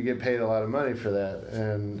do, you get paid a lot of money for that.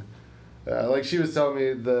 And like she was telling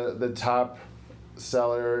me, the top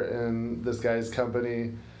seller in this guy's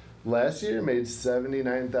company last year made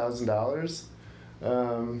 $79,000.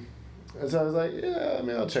 And so I was like, yeah, I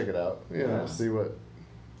mean, I'll check it out, see what.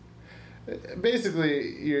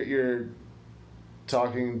 Basically, you're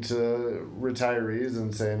talking to retirees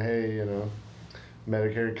and saying, hey,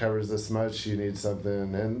 Medicare covers this much, you need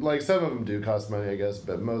something. And like some of them do cost money, I guess,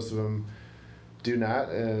 but most of them do not,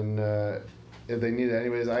 and if they need it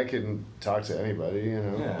anyways, I can talk to anybody, you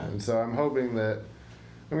know. Yeah. And so I'm hoping that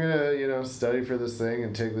I'm gonna, you know, study for this thing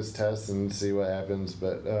and take this test and see what happens.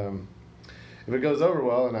 But if it goes over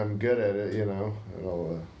well and I'm good at it, you know,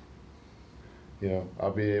 it'll, you know,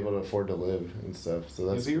 I'll be able to afford to live and stuff. So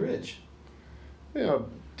that's, You'll be rich. you know,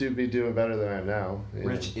 be doing better than I am now. You know.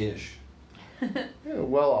 Rich-ish. Yeah,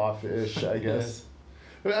 well off-ish, I guess.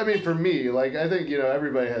 But, I mean, for me, like, I think, you know,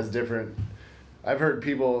 everybody has different. I've heard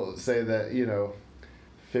people say that, you know,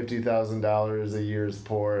 $50,000 a year is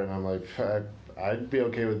poor, and I'm like, I'd be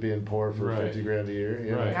okay with being poor for Right. $50,000 a year.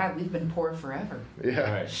 You know? Right. God, we've been poor forever.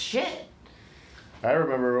 Yeah. Right. Shit. I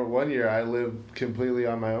remember one year I lived completely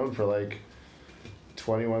on my own for like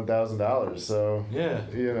 $21,000. So, Yeah.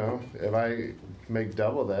 you know, if I make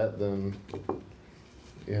double that, then,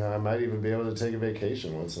 you know, I might even be able to take a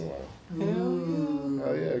vacation once in a while. Ooh.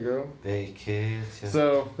 Oh yeah, girl. Vacation.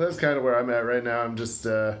 So that's kind of where I'm at right now. I'm just,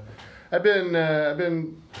 I've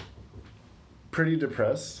been pretty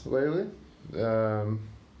depressed lately, and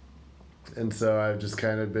so I've just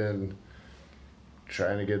kind of been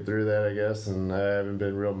trying to get through that, I guess, and I haven't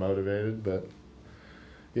been real motivated. But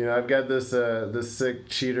you know, I've got this sick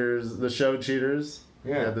cheaters, the show Cheaters.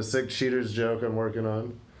 Yeah. The sick cheaters joke I'm working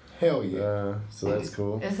on. Hell yeah. So that's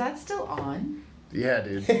cool. Is that still on? Yeah,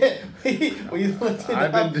 dude. We looked it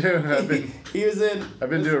I've up. been He was in. I've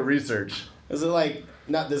been doing research. Was it like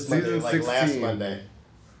not this Season Monday, like last 16. Monday?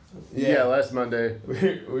 Yeah, last Monday.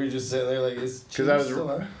 We were just sitting there like, is Because I Cheaters was still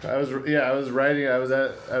on? I was writing. I was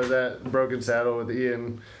at Broken Saddle with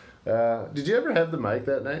Ian. Did you ever have the mic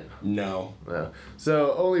that night? No. No.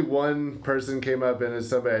 So only one person came up, and it's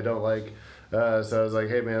somebody I don't like. So I was like,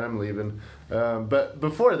 "Hey man, I'm leaving." But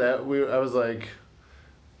before that, I was like,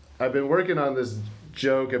 I've been working on this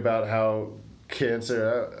joke about how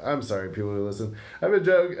cancer. I'm sorry, people who listen. I've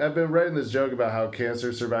been writing this joke about how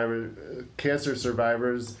cancer survivors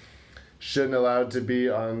shouldn't allowed to be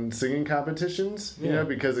on singing competitions. You know,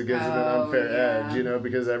 because it gives them an unfair edge. You know,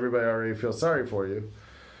 because everybody already feels sorry for you.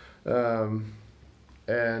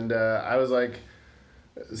 And I was like,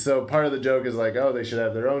 so part of the joke is like, oh, they should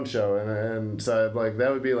have their own show, and so I'm like,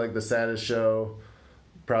 that would be like the saddest show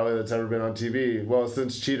probably that's ever been on TV. Well,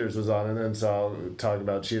 since Cheaters was on, and then so I'll talk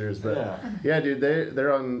about Cheaters. But yeah, dude,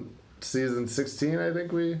 they're on season 16, I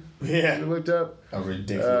think we looked up. A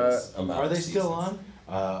ridiculous amount. Are they of still seasons.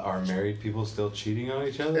 on? Are married people still cheating on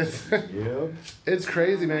each other? Yep. It's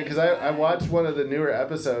crazy, man, because I watched one of the newer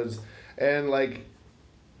episodes, and like,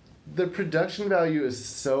 the production value is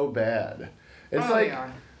so bad. It's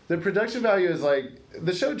the production value is like,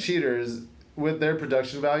 the show Cheaters with their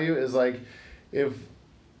production value is like if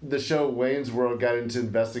the show Wayne's World got into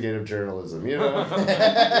investigative journalism, you know?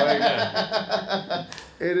 Like,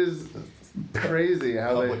 it is crazy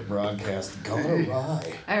how Public broadcast gone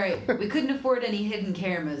awry. All right, we couldn't afford any hidden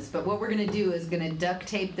cameras, but what we're gonna do is gonna duct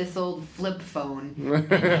tape this old flip phone.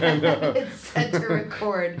 It's set to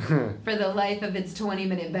record for the life of its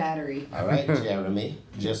 20-minute battery. All right, Jeremy,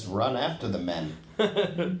 just run after the men.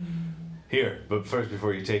 Here, but first,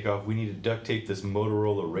 before you take off, we need to duct tape this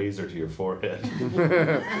Motorola Razr to your forehead.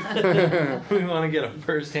 We want to get a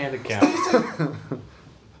first-hand account.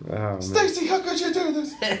 Oh, Stacy, how could you do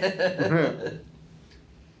this?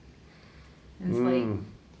 It's like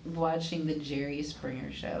watching the Jerry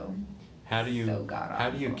Springer show. How do you So god-awful. how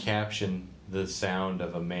do you caption the sound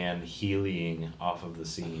of a man healing off of the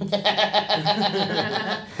scene?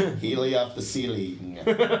 Healy off the ceiling.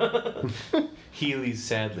 Heelys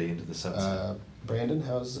sadly into the sunset. Brandon,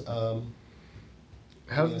 how's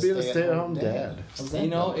how's being a stay-at-home dad? How's that You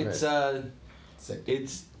know, going? it's Sick.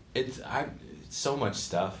 it's so much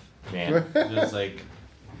stuff, man. Just like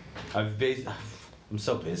I'm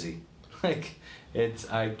so busy. Like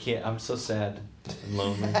I'm so sad and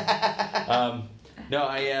lonely. No,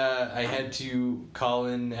 I had to call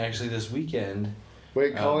in actually this weekend.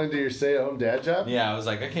 Wait, call into your stay-at-home dad job? Yeah, I was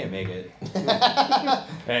like, I can't make it.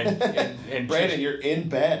 and Brandon, Trish, you're in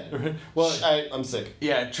bed. well, I'm sick.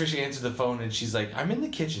 yeah, Trisha answered the phone and she's like, I'm in the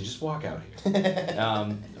kitchen, just walk out here.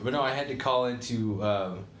 But no, I had to call into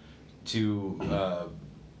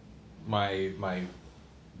my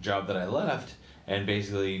job that I left and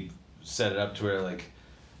basically set it up to where like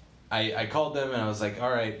I called them and I was like, all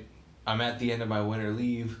right, I'm at the end of my winter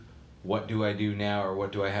leave. What do I do now, or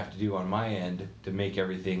what do I have to do on my end to make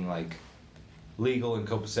everything like legal and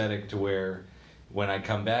copacetic to where when I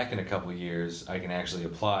come back in a couple of years I can actually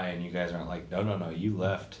apply and you guys aren't like, no, you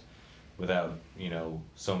left without,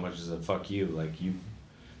 so much as a fuck you, like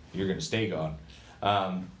you're gonna stay gone.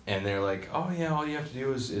 And they're like, oh yeah, all you have to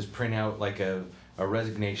do is print out like a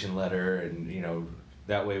resignation letter, and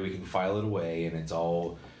That way we can file it away and it's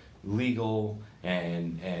all legal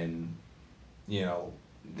and you know,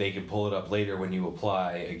 they can pull it up later when you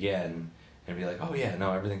apply again and be like, oh yeah,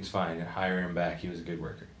 no, everything's fine. Hire him back. He was a good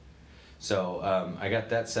worker. So I got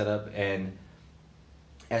that set up, and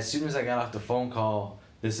as soon as I got off the phone call,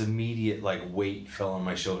 this immediate like weight fell on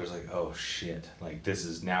my shoulders. Like, oh shit, like this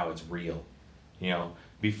is now it's real. You know,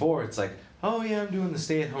 before it's like, oh yeah, I'm doing the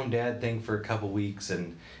stay-at-home dad thing for a couple weeks,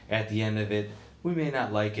 and at the end of it, we may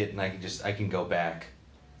not like it, and I can go back,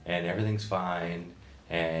 and everything's fine.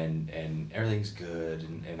 And everything's good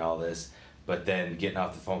and all this, but then getting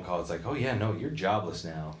off the phone call, it's like, oh yeah, no, you're jobless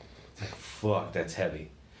now. It's like, fuck, that's heavy,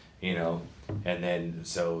 you know. And then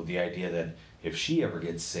so the idea that if she ever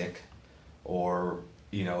gets sick, or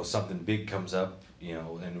you know something big comes up, you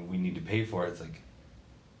know, and we need to pay for it, it's like,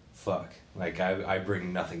 fuck, like I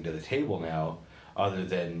bring nothing to the table now, other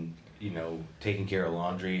than you know taking care of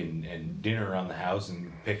laundry and dinner around the house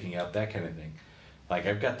and picking up that kind of thing. Like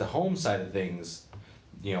I've got the home side of things,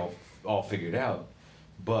 you know, all figured out,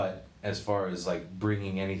 but as far as like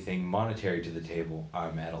bringing anything monetary to the table,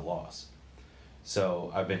 I'm at a loss.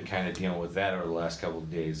 So I've been kind of dealing with that over the last couple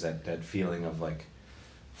of days, that feeling of like,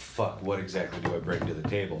 fuck, what exactly do I bring to the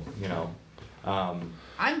table, you know?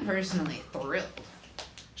 I'm personally thrilled.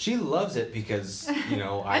 She loves it because, you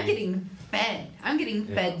know, I'm getting fed. I'm getting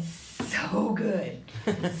fed so good.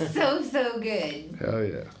 so good. Hell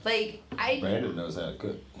yeah. Like, Brandon knows how to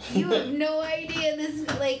cook. You have no idea this,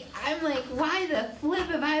 like, I'm like, why the flip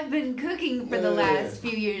have I been cooking for the last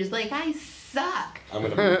few years? Like, I suck. I'm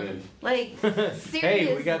gonna move in. Like, seriously.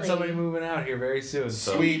 Hey, we got somebody moving out here very soon.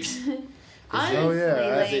 So. Sweet.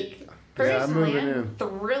 Honestly, personally, I'm moving I'm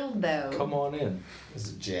thrilled though. Come on in.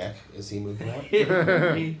 Is it Jack? Is he moving out?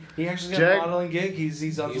 he actually got Jack, a modeling gig.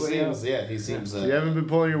 He's on his way out. Yeah, he seems. You haven't been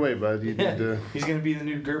pulling your weight, bud. You need to. He's gonna be the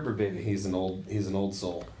new Gerber baby. He's an old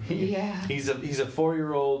soul. Yeah. He's a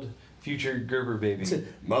 4-year-old future Gerber baby.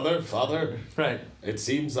 Mother, father. Right. It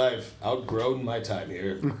seems I've outgrown my time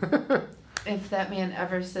here. If that man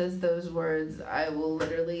ever says those words, I will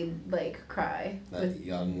literally like cry. That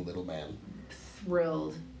young little man.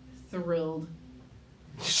 Thrilled.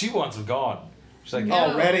 She wants him gone. She's like, No.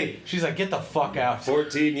 Already. She's like, get the fuck out.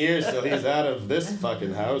 14 years till he's out of this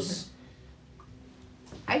fucking house.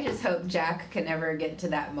 I just hope Jack can never get to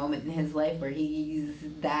that moment in his life where he's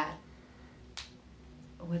that.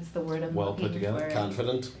 What's the word I'm Well looking put together. for?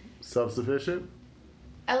 Confident. Self-sufficient?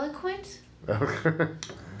 Eloquent? Fair.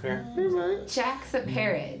 Jack's a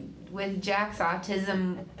parrot. With Jack's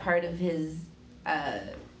autism, part of his,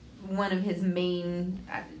 one of his main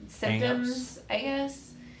symptoms, I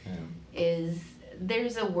guess, is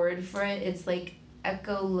there's a word for it. It's like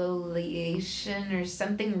echololiation or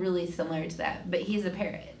something really similar to that. But he's a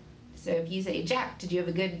parrot. So if you say, Jack, did you have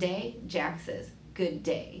a good day? Jack says, good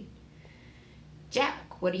day.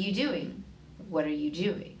 Jack, what are you doing? What are you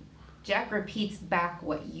doing? Jack repeats back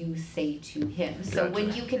what you say to him. So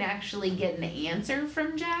when you can actually get an answer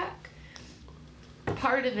from Jack,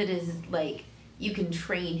 part of it is like you can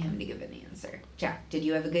train him to give an answer. Jack, did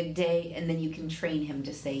you have a good day? And then you can train him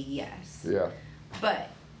to say yes. Yeah. But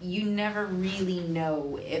you never really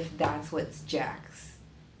know if that's what Jack's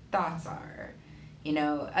thoughts are. You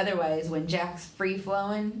know, otherwise when Jack's free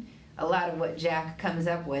flowing, a lot of what Jack comes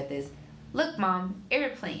up with is, look, Mom,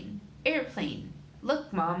 airplane, airplane.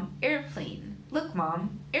 Look, Mom, airplane. Look,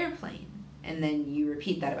 Mom, airplane. And then you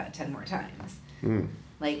repeat that about 10 more times.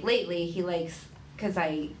 Like lately, he likes, because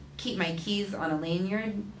I keep my keys on a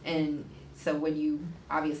lanyard, and so when you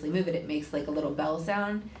obviously move it, it makes like a little bell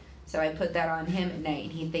sound. So I put that on him at night,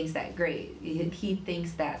 and he thinks that great. He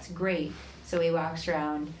thinks that's great. So he walks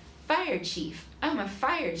around, fire chief. I'm a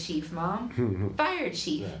fire chief, Mom. Fire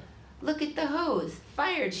chief. Yeah. Look at the hose.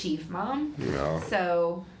 Fire chief, Mom. No.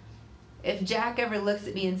 So if Jack ever looks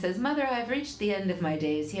at me and says, Mother, I've reached the end of my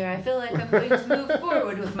days here. I feel like I'm going to move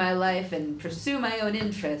forward with my life and pursue my own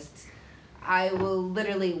interests, I will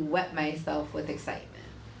literally wet myself with excitement.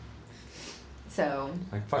 So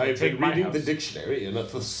I've been reading the dictionary and a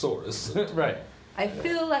thesaurus. Right. I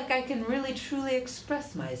feel like I can really truly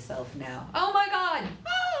express myself now. Oh my God!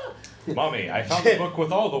 Ah! Mommy, I found the book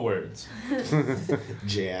with all the words.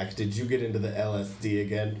 Jack, did you get into the LSD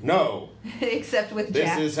again? No. Except with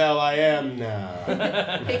Jack. This is how I am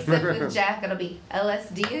now. Except with Jack, it'll be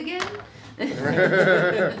LSD again?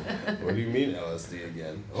 What do you mean LSD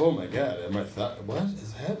again? Oh my God, what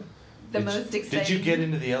is that? Most exciting. Did you get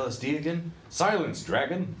into the LSD again? Silence,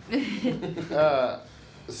 dragon.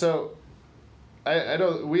 So, I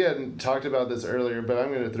don't. We hadn't talked about this earlier, but I'm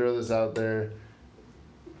going to throw this out there,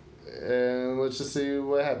 and let's just see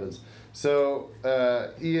what happens. So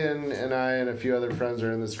Ian and I and a few other friends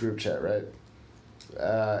are in this group chat, right?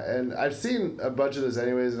 And I've seen a bunch of this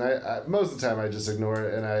anyways, and I most of the time I just ignore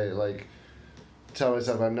it and I like tell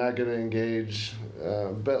myself I'm not going to engage.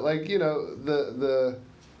 But like, you know, the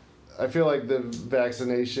I feel like the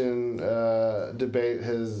vaccination debate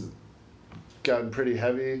has gotten pretty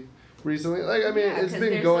heavy recently. Like, I mean, it's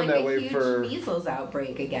been going that way for... There's like a huge measles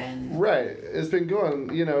outbreak again. Right. It's been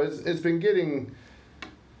going, you know, it's been getting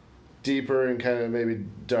deeper and kind of maybe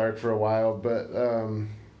dark for a while, but,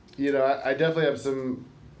 you know, I definitely have some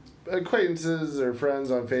acquaintances or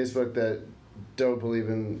friends on Facebook that don't believe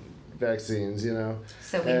in vaccines, you know.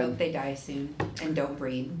 So we hope they die soon and don't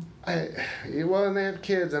breed. Well, and they have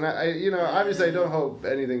kids, and I you know, obviously I don't hope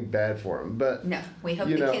anything bad for them, but no, we hope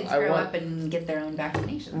the kids grow up and get their own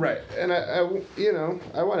vaccinations. Right, and I you know,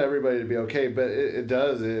 I want everybody to be okay, but it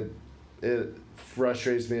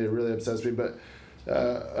frustrates me, it really upsets me. But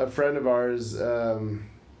a friend of ours, you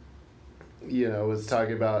know, was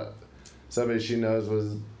talking about somebody she knows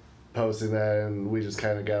was posting that, and we just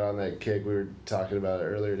kind of got on that kick. We were talking about it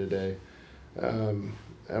earlier today.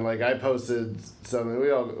 And like I posted something,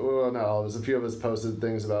 well not all of us, a few of us posted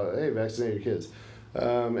things about, hey, vaccinate your kids.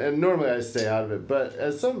 And normally I stay out of it, but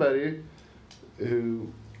as somebody who,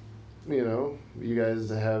 you know, you guys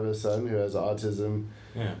have a son who has autism,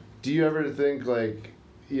 yeah. Do you ever think like,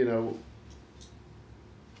 you know,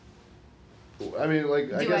 I mean,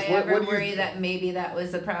 like, I guess, do I ever what worry that maybe that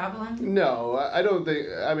was a problem? No, I don't think.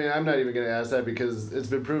 I mean, I'm not even going to ask that because it's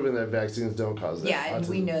been proven that vaccines don't cause that. Yeah, and autism.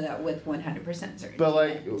 we know that with 100% certainty. But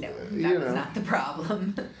like, no, that you was know, not the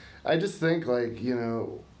problem. I just think like, you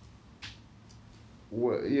know,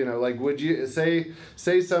 you know, like, would you say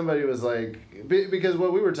somebody was like, because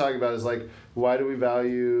what we were talking about is like, why do we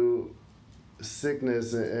value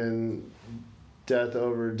sickness and death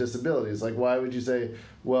over disabilities? Like, why would you say,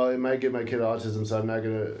 well, it might give my kid autism, so I'm not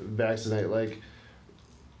going to vaccinate? Like,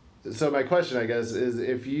 so my question, I guess, is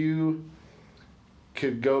if you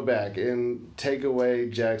could go back and take away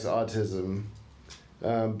Jack's autism,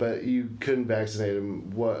 but you couldn't vaccinate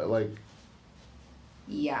him, what, like...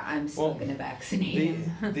 Yeah, I'm still going to vaccinate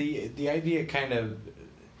him. The idea kind of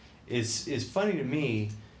is funny to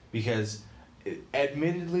me because,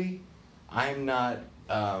 admittedly, I am not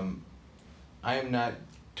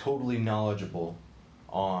totally knowledgeable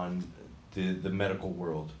on the medical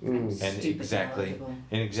world and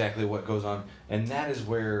exactly what goes on, and that is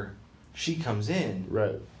where she comes in.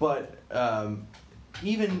 Right. But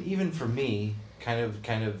even for me, kind of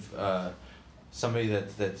somebody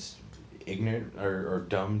that's ignorant or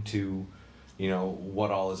dumb to, you know,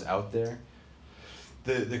 what all is out there.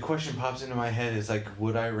 The question pops into my head is like,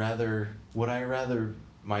 would I rather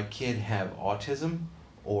my kid have autism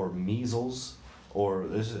or measles? Or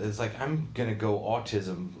it's like I'm gonna go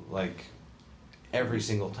autism like every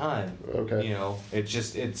single time. Okay. You know,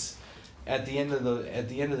 it's at the end of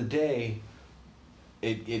the day,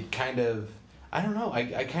 it kind of, I don't know.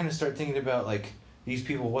 I kind of start thinking about like these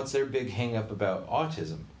people. What's their big hang up about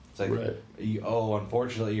autism? It's like, right.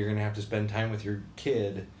 Unfortunately, you're gonna have to spend time with your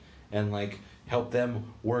kid, and like help them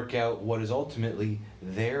work out what is ultimately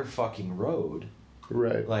their fucking road.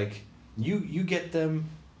 Right. Like you get them.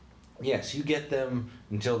 Yes, you get them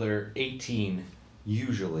until they're 18,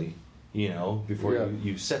 usually, you know, before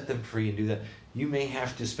you set them free and do that. You may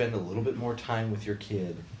have to spend a little bit more time with your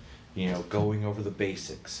kid, you know, going over the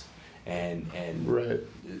basics and right.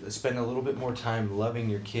 Spend a little bit more time loving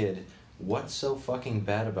your kid. What's so fucking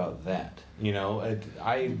bad about that? You know,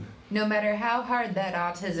 No matter how hard that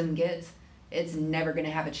autism gets, it's never going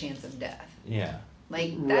to have a chance of death. Yeah.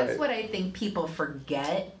 Like, that's right. what I think people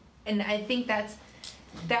forget. And I think that's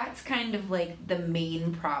kind of like the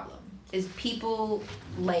main problem is people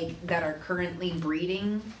like that are currently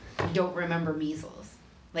breeding don't remember measles.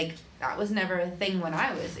 Like that was never a thing when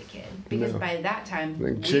I was a kid because by that time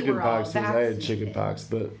like chicken pox. I had chicken pox,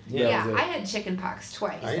 but yeah, I had chicken pox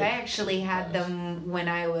twice. I actually had them when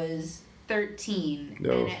I was 13,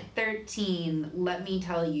 and at 13, let me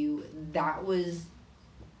tell you, that was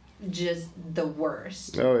just the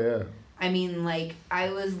worst. Oh yeah. I mean, like,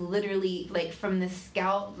 I was literally, like, from my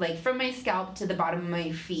scalp to the bottom of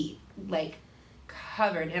my feet, like,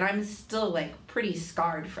 covered. And I'm still, like, pretty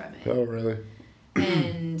scarred from it. Oh, really?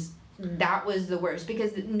 And that was the worst,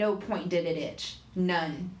 because at no point did it itch.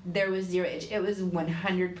 None. There was zero itch. It was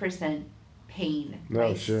 100% pain.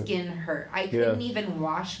 My skin hurt. I couldn't even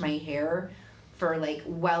wash my hair for, like,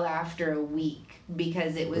 well after a week,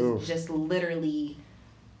 because it was just literally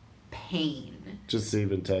pain. Just to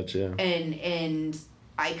even touch, yeah. And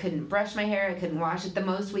I couldn't brush my hair. I couldn't wash it. The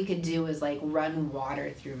most we could do was like run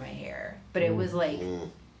water through my hair. But it was like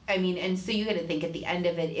I mean, and so you got to think at the end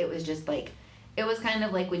of it, it was just like, it was kind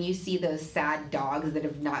of like when you see those sad dogs that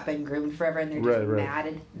have not been groomed forever and they're just mad.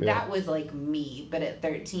 And that was like me, but at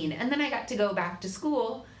 13. And then I got to go back to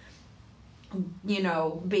school, you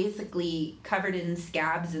know, basically covered in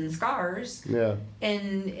scabs and scars. Yeah.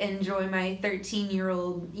 And enjoy my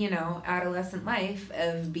 13-year-old, you know, adolescent life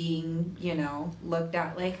of being, you know, looked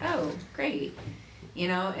at like, oh, great. You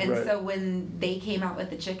know, and so when they came out with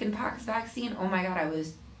the chickenpox vaccine, oh my God, I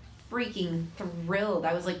was freaking thrilled.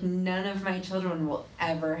 I was like, none of my children will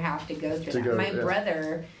ever have to go through that. My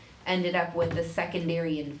brother ended up with a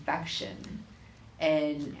secondary infection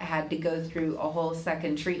and had to go through a whole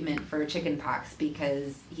second treatment for chickenpox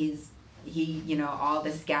because he, you know, all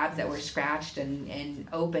the scabs that were scratched and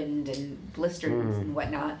opened and blistered and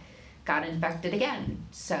whatnot got infected again.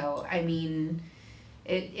 So, I mean,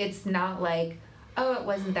 it's not like, oh, it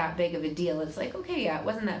wasn't that big of a deal. It's like, okay, yeah, it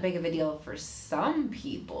wasn't that big of a deal for some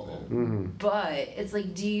people. But it's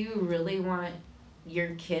like, do you really want your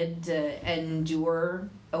kid to endure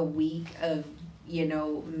a week of, you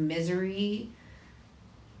know, misery?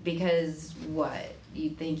 Because what? You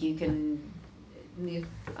think you can,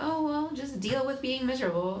 oh, well, just deal with being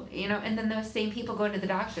miserable, you know? And then those same people go to the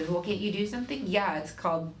doctors, well, can't you do something? Yeah, it's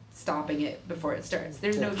called stopping it before it starts.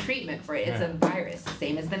 There's no treatment for it. It's a virus,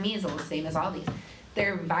 same as the measles, same as all these.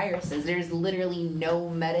 They're viruses. There's literally no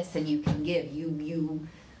medicine you can give. You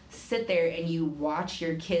sit there and you watch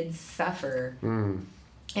your kids suffer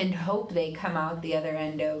and hope they come out the other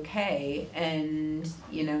end okay, and,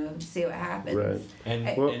 you know, see what happens. Right.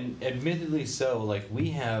 And admittedly so, like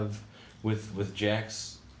we have with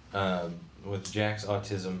Jack's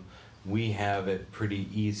autism, we have it pretty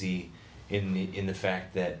easy in the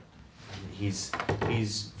fact that he's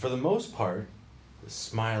for the most part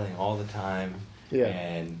smiling all the time,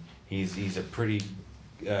 and he's a pretty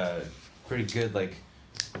good like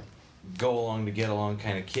go along to get along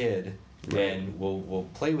kind of kid, and will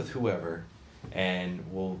play with whoever, and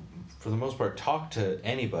will for the most part talk to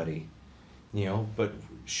anybody, you know. But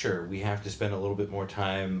sure, we have to spend a little bit more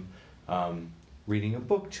time reading a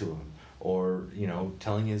book to him, or, you know,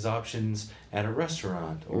 telling his options at a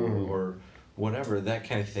restaurant, or whatever, that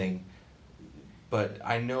kind of thing. But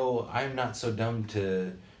I know I'm not so dumb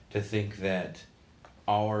to think that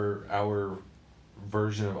our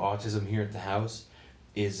version of autism here at the house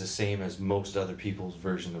is the same as most other people's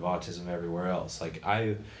version of autism everywhere else. Like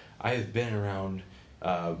I have been around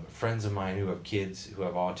friends of mine who have kids who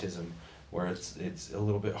have autism, where it's a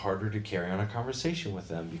little bit harder to carry on a conversation with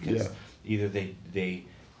them because either they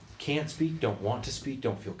can't speak, don't want to speak,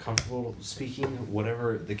 don't feel comfortable speaking,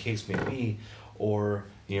 whatever the case may be, or,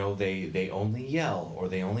 you know, they only yell, or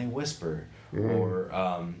they only whisper, or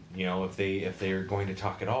you know, if they're going to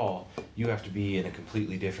talk at all, you have to be in a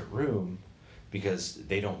completely different room because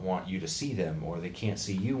they don't want you to see them, or they can't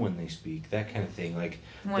see you when they speak, that kind of thing. Like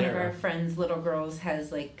one of our friends' little girls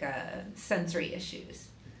has like sensory issues.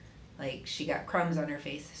 Like she got crumbs on her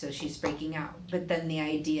face, so she's freaking out. But then the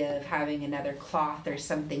idea of having another cloth or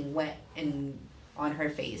something wet on her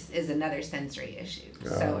face is another sensory issue.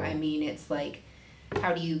 So I mean, it's like,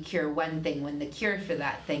 how do you cure one thing when the cure for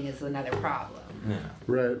that thing is another problem? Yeah.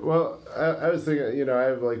 Right. Well, I was thinking, you know, I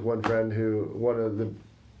have like one friend who, one of the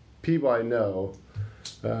people I know,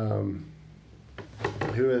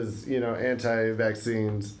 who is, you know,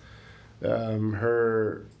 anti-vaccines.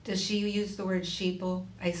 Her. Does she use the word sheeple?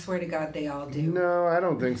 I swear to God, they all do. No, I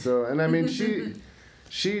don't think so. And I mean,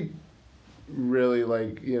 she really,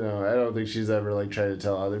 like, you know, I don't think she's ever like tried to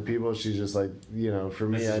tell other people. She's just like, you know, for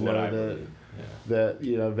me, I know that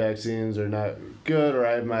you know, vaccines are not good, or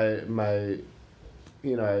I have my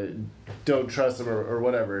you know, I don't trust them, or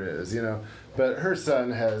whatever it is, you know. But her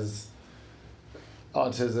son has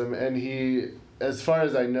autism, and he, as far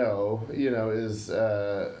as I know, you know, is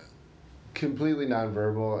completely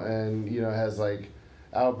nonverbal, and, you know, has like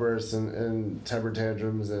outbursts and temper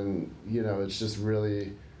tantrums, and, you know, it's just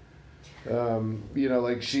really, you know,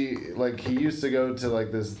 like he used to go to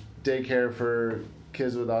like this daycare for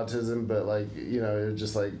kids with autism, but like, you know, it was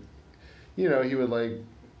just like, you know, he would like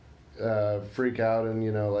freak out and,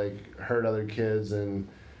 you know, like hurt other kids, and,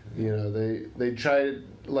 you know, they tried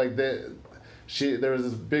like there was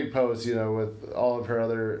this big post, you know, with all of her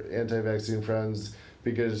other anti-vaccine friends,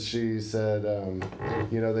 because she said,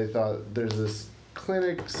 you know, they thought there's this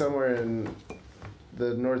clinic somewhere in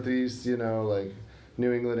the Northeast, you know, like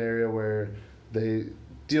New England area, where they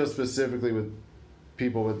deal specifically with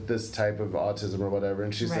people with this type of autism or whatever.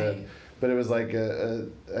 And she said, but it was like a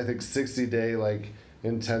I think 60-day like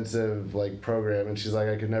intensive like program, and she's like,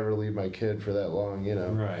 I could never leave my kid for that long, you know.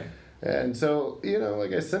 Right. And so, you know,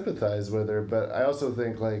 like, I sympathize with her, but I also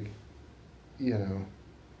think, like, you know,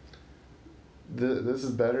 this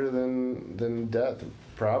is better than death,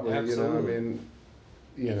 probably. Absolutely. You know, I mean,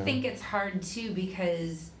 you know. I think it's hard too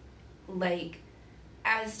because, like,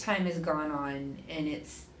 as time has gone on and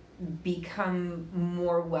it's become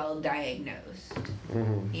more well diagnosed,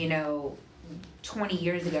 you know, 20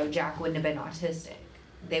 years ago, Jack wouldn't have been autistic.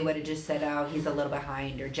 They would have just said, "Oh, he's a little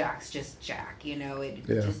behind," or "Jack's just Jack." You know,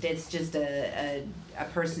 it's just a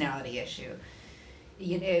personality issue.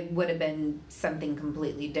 It would have been something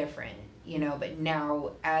completely different, you know. But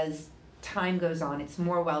now, as time goes on, it's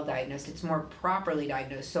more well diagnosed. It's more properly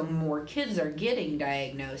diagnosed. So more kids are getting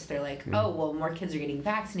diagnosed. They're like, "Oh, well, more kids are getting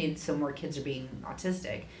vaccinated, so more kids are being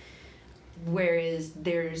autistic." Whereas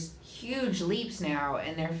there's huge leaps now,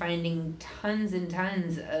 and they're finding tons and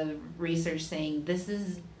tons of research saying this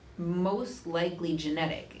is most likely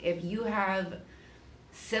genetic. If you have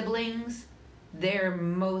siblings, they're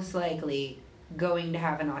most likely going to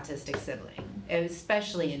have an autistic sibling,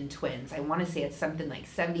 especially in twins. I want to say it's something like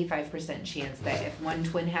 75% chance that if one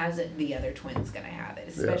twin has it, the other twin's going to have it,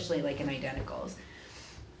 especially like in identicals.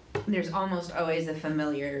 There's almost always a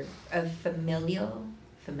familial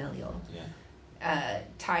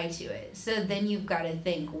tie to it. So then you've got to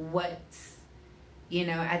think what's, you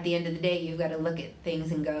know, at the end of the day, you've got to look at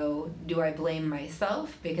things and go, do I blame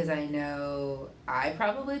myself because I know I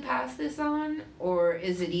probably passed this on? Or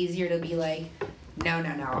is it easier to be like, no,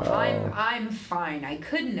 I'm fine. I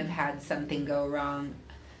couldn't have had something go wrong.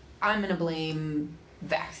 I'm going to blame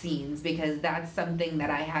vaccines because that's something that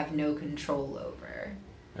I have no control over.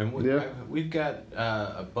 And we've got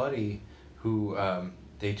a buddy who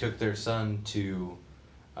they took their son to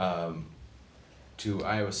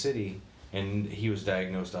Iowa City, and he was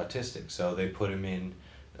diagnosed autistic. So they put him in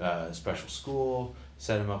special school,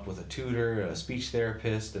 set him up with a tutor, a speech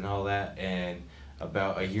therapist, and all that. And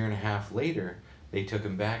about a year and a half later, they took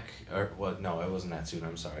him back. Or well, no, it wasn't that soon.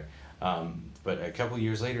 I'm sorry. But a couple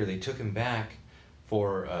years later, they took him back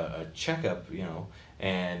for a checkup. You know,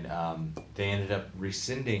 and they ended up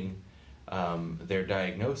rescinding their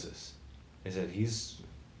diagnosis. They said he's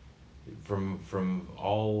from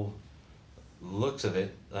all looks of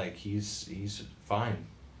it, like he's fine.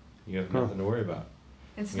 You have nothing to worry about.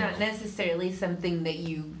 It's not necessarily something that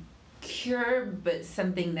you cure, but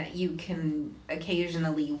something that you can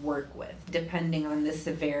occasionally work with, depending on the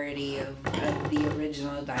severity of the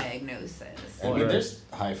original diagnosis. I mean, there's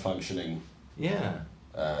high functioning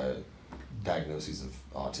diagnoses of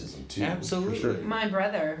autism too. Absolutely. For sure. My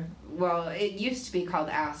brother, well, it used to be called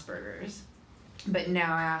Asperger's, but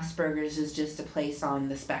now Asperger's is just a place on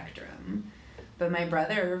the spectrum. But my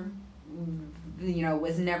brother, you know,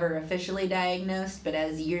 was never officially diagnosed, but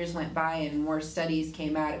as years went by and more studies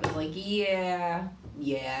came out, it was like, yeah,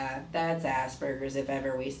 that's Asperger's if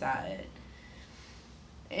ever we saw it.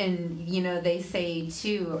 And, you know, they say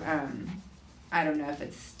too, I don't know if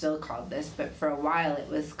it's still called this, but for a while it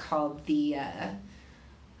was called the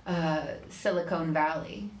Silicon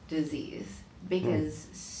Valley disease, because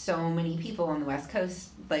so many people on the West Coast,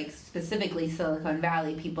 like specifically Silicon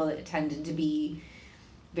Valley, people that tended to be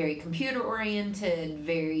very computer oriented,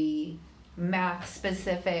 very math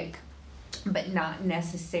specific, but not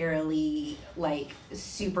necessarily like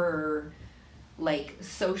super like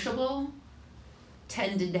sociable,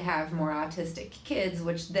 tended to have more autistic kids,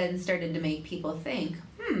 which then started to make people think,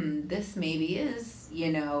 this maybe is,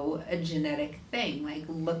 you know, a genetic thing. Like,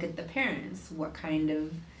 look at the parents. What kind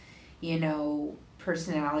of, you know,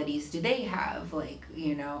 personalities do they have? Like,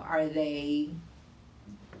 you know, are they,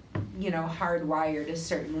 you know, hardwired a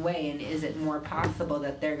certain way, and is it more possible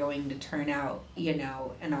that they're going to turn out, you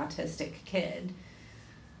know, an autistic kid?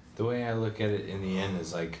 The way I look at it in the end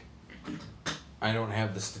is like, I don't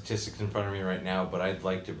have the statistics in front of me right now, but I'd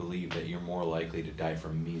like to believe that you're more likely to die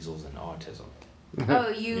from measles than autism. Oh,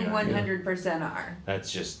 you Yeah. 100% are.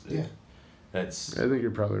 That's just that's I think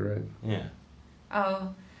you're probably right. yeah.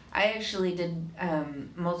 Oh, I actually did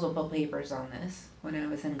multiple papers on this when I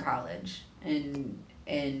was in college, and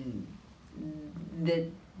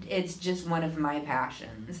it's just one of my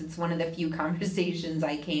passions. It's one of the few conversations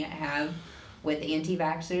I can't have with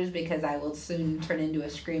anti-vaxxers because I will soon turn into a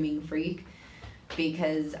screaming freak,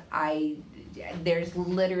 because there's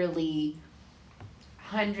literally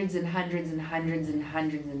hundreds and hundreds and hundreds and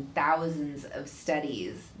hundreds and thousands of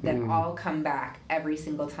studies that all come back every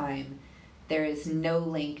single time. There is no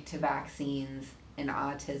link to vaccines and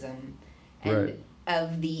autism. And Right.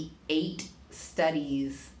 of the 8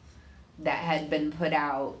 studies that had been put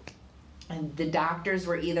out, and the doctors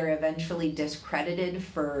were either eventually discredited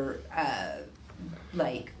for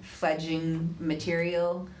like fudging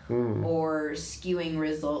material or skewing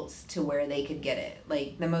results to where they could get it.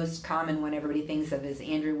 Like the most common one everybody thinks of is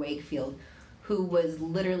Andrew Wakefield, who was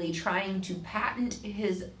literally trying to patent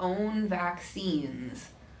his own vaccines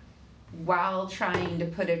while trying to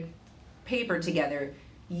put a paper together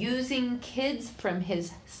using kids from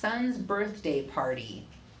his son's birthday party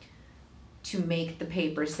to make the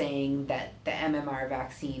paper saying that the MMR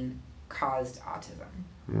vaccine caused autism.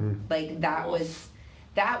 Like that was,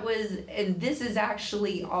 and this is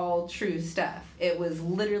actually all true stuff. It was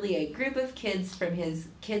literally a group of kids from his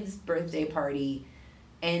kid's birthday party,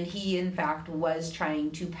 and he in fact was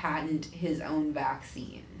trying to patent his own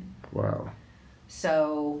vaccine. Wow.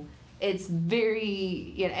 So it's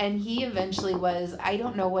very, and he eventually was, I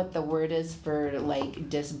don't know what the word is for like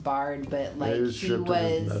disbarred, but like he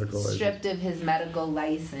was stripped of his medical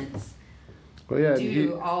license. Well, yeah, due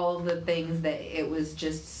to all the things that it was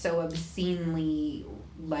just so obscenely,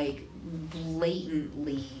 like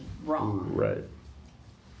blatantly wrong. Right.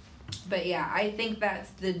 But yeah, I think that's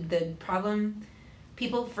the problem.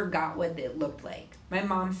 People forgot what it looked like. My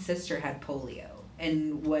mom's sister had polio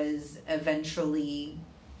and was eventually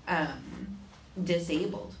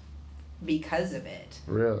disabled because of it.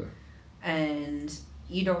 Really? And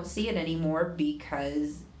you don't see it anymore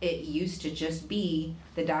because it used to just be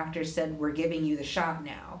the doctor said, we're giving you the shot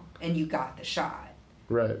now, and you got the shot.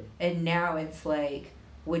 Right. And now it's like,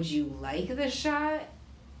 would you like the shot?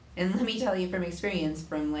 And let me tell you from experience,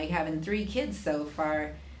 from like having 3 kids so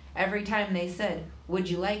far, every time they said, would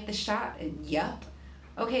you like the shot? Yup.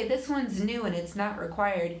 Okay, this one's new and it's not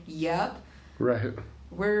required. Yup. Right.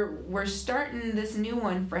 We're starting this new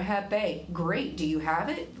one for Hep A. Great, do you have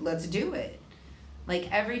it? Let's do it.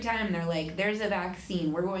 Like every time they're like, there's a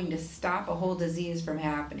vaccine, we're going to stop a whole disease from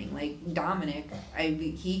happening. Like Dominic,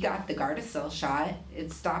 he got the Gardasil shot.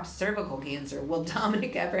 It stops cervical cancer. Will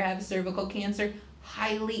Dominic ever have cervical cancer?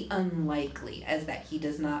 Highly unlikely, as that he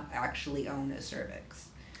does not actually own a cervix.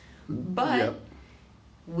 But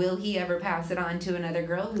will he ever pass it on to another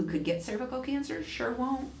girl who could get cervical cancer? Sure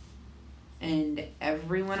won't. And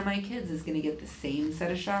every one of my kids is going to get the same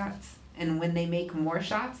set of shots. And when they make more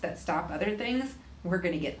shots that stop other things, we're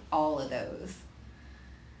going to get all of those.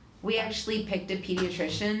 We actually picked a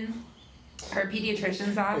pediatrician. Our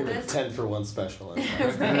pediatrician's office. 10 for 1 special.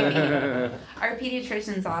 Right. Our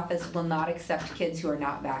pediatrician's office will not accept kids who are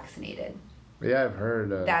not vaccinated. Yeah, I've heard.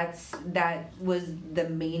 That was the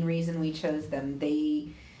main reason we chose them. They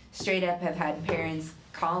straight up have had parents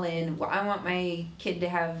call in, well, I want my kid to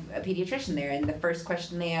have a pediatrician there. And the first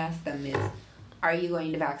question they ask them is, are you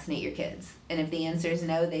going to vaccinate your kids? And if the answer is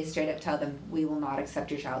no, they straight up tell them, we will not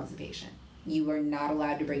accept your child as a patient. You are not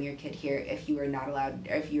allowed to bring your kid here if you are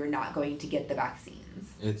not going to get the vaccines.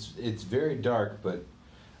 It's very dark, but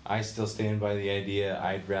I still stand by the idea.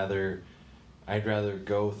 I'd rather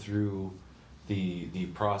go through the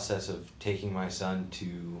process of taking my son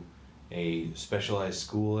to a specialized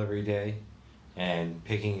school every day and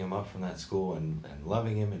picking him up from that school and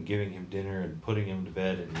loving him and giving him dinner and putting him to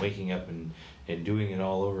bed and waking up and doing it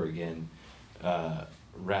all over again,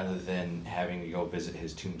 rather than having to go visit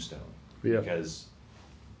his tombstone. Yep. Because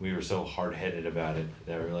we were so hard-headed about it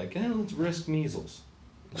that we were like, let's risk measles.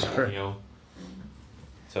 Sure. You know?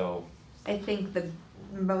 So I think the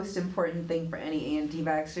most important thing for any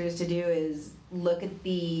anti-vaxxers to do is look at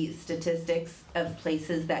the statistics of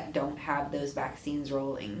places that don't have those vaccines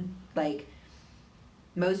rolling. Like,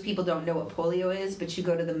 most people don't know what polio is, but you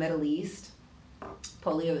go to the Middle East,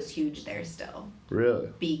 polio is huge there still. Really?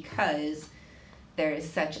 Because there is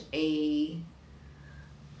such a...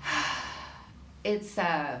 It's,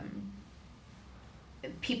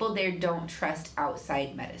 people there don't trust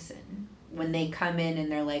outside medicine. When they come in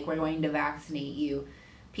and they're like, we're going to vaccinate you,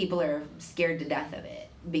 people are scared to death of it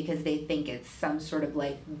because they think it's some sort of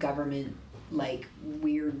like government, like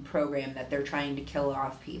weird program that they're trying to kill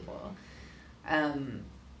off people.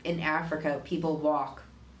 In Africa, people walk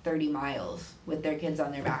 30 miles with their kids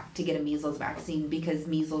on their back to get a measles vaccine because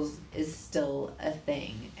measles is still a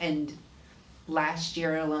thing. And last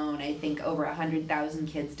year alone, I think over 100,000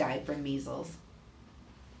 kids died from measles.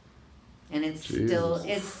 And it's still,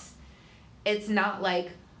 it's not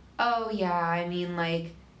like, oh yeah, I mean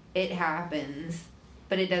like it happens,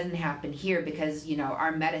 but it doesn't happen here because, you know,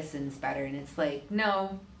 our medicine's better. And it's like,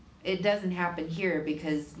 no, it doesn't happen here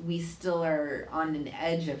because we still are on an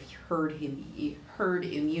edge of herd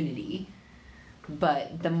immunity.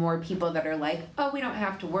 But the more people that are like, oh, we don't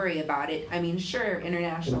have to worry about it. I mean, sure,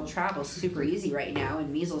 international travel's super easy right now,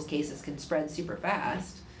 and measles cases can spread super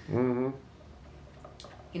fast. Mm-hmm.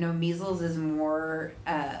 You know, measles is more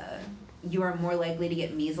you are more likely to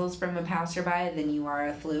get measles from a passerby than you are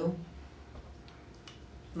a flu.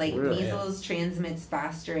 Like, Really? measles transmits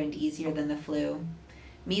faster and easier than the flu.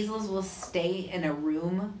 Measles will stay in a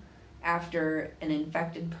room after an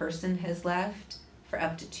infected person has left for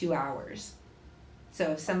up to 2 hours.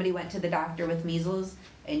 So if somebody went to the doctor with measles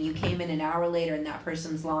and you came in an hour later and that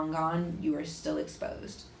person's long gone, you are still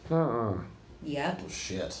exposed. Yep. Oh,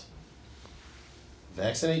 shit.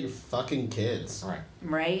 Vaccinate your fucking kids. Right.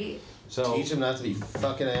 Right? So Teach them not to be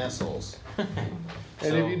fucking assholes.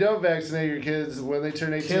 And if you don't vaccinate your kids, when they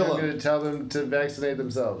turn 18, Kill I'm 'em. going to tell them to vaccinate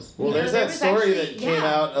themselves. Well, You know, there's there that was story actually- that came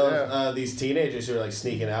yeah. out of these teenagers who are like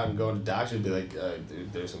sneaking out and going to doctors and be like,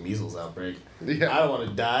 dude, there's a measles outbreak. Yeah. I don't want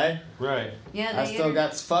to die. right. Yeah, I still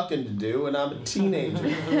got fucking to do and I'm a teenager.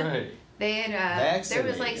 Right. They had, there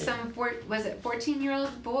was like Vaccinated. was it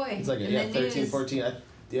 14-year-old boy It's like, in yeah, the 13, news. 14.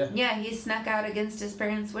 Yeah. Yeah, he snuck out against his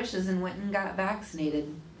parents' wishes and went and got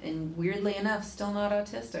vaccinated. And weirdly enough, still not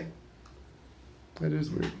autistic. That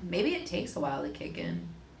is weird. Maybe it takes a while to kick in.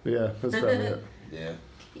 Yeah, that's probably it. Yeah.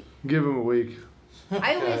 Give them a week.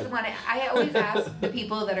 I always ask the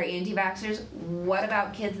people that are anti-vaxxers, what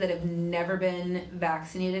about kids that have never been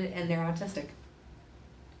vaccinated and they're autistic?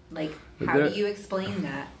 Like, how do you explain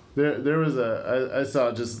that? There was I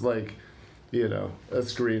saw just like, you know, a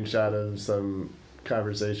screenshot of some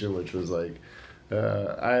conversation which was like,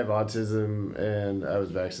 I have autism and I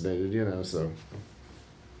was vaccinated, you know, so.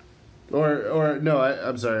 Or no,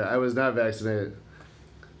 I'm sorry, I was not vaccinated.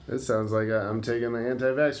 It sounds like I'm taking the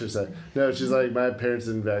anti-vaxxer side. No, she's like, my parents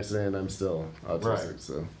didn't vaccinate and I'm still autistic, Right.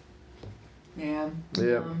 so. Yeah.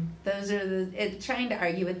 Yeah. Those are trying to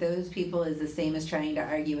argue with those people is the same as trying to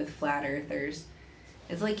argue with flat earthers.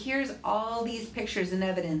 It's like, here's all these pictures and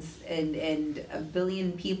evidence and a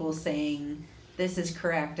billion people saying this is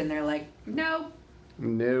correct, and they're like, nope,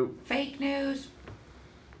 Nope. fake news.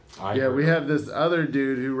 Yeah, we have this other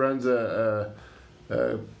dude who runs a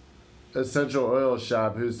essential oil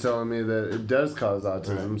shop who's telling me that it does cause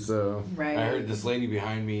autism, so. Right. I heard this lady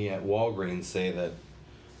behind me at Walgreens say that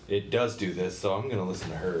it does do this, so I'm gonna listen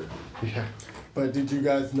to her. Yeah. But did you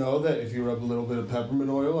guys know that if you rub a little bit of peppermint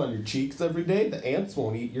oil on your cheeks every day, the ants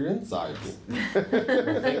won't eat your insides?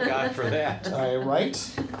 Thank God for that. All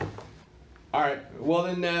right. All right. Well,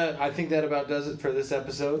 then I think that about does it for this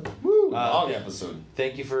episode. Woo! Long episode.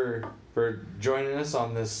 Thank you for joining us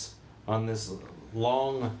on this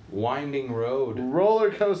long winding road.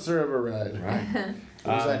 Roller coaster of a ride. Right.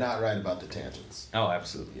 Was I not right about the tangents? Oh,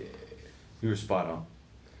 absolutely. You were spot on.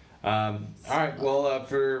 All right. Well,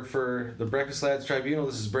 for the Breakfast Lads Tribunal,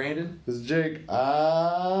 this is Brandon, This is Jake.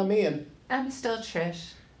 Ian. I'm still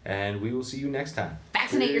Trish. and we will see you next time.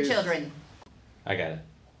 Vaccinate your Peace. children. I got it.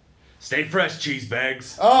 Stay fresh, cheese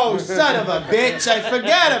bags. Oh, son of a bitch, I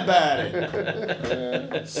forgot about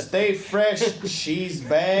it. Stay fresh, cheese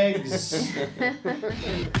bags.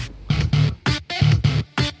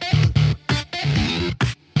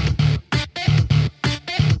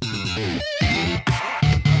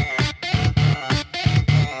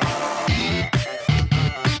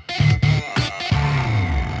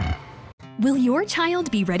 Will your child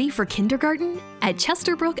be ready for kindergarten? At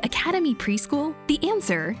Chesterbrook Academy Preschool, the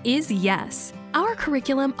answer is yes. Our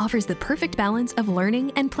curriculum offers the perfect balance of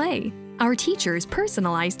learning and play. Our teachers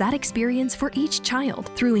personalize that experience for each child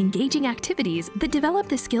through engaging activities that develop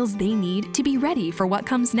the skills they need to be ready for what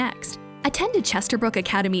comes next. Attend a Chesterbrook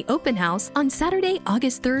Academy open house on Saturday,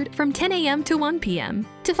 August 3rd from 10 a.m. to 1 p.m.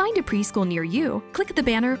 To find a preschool near you, click the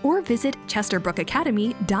banner or visit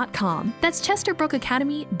chesterbrookacademy.com. That's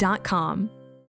chesterbrookacademy.com.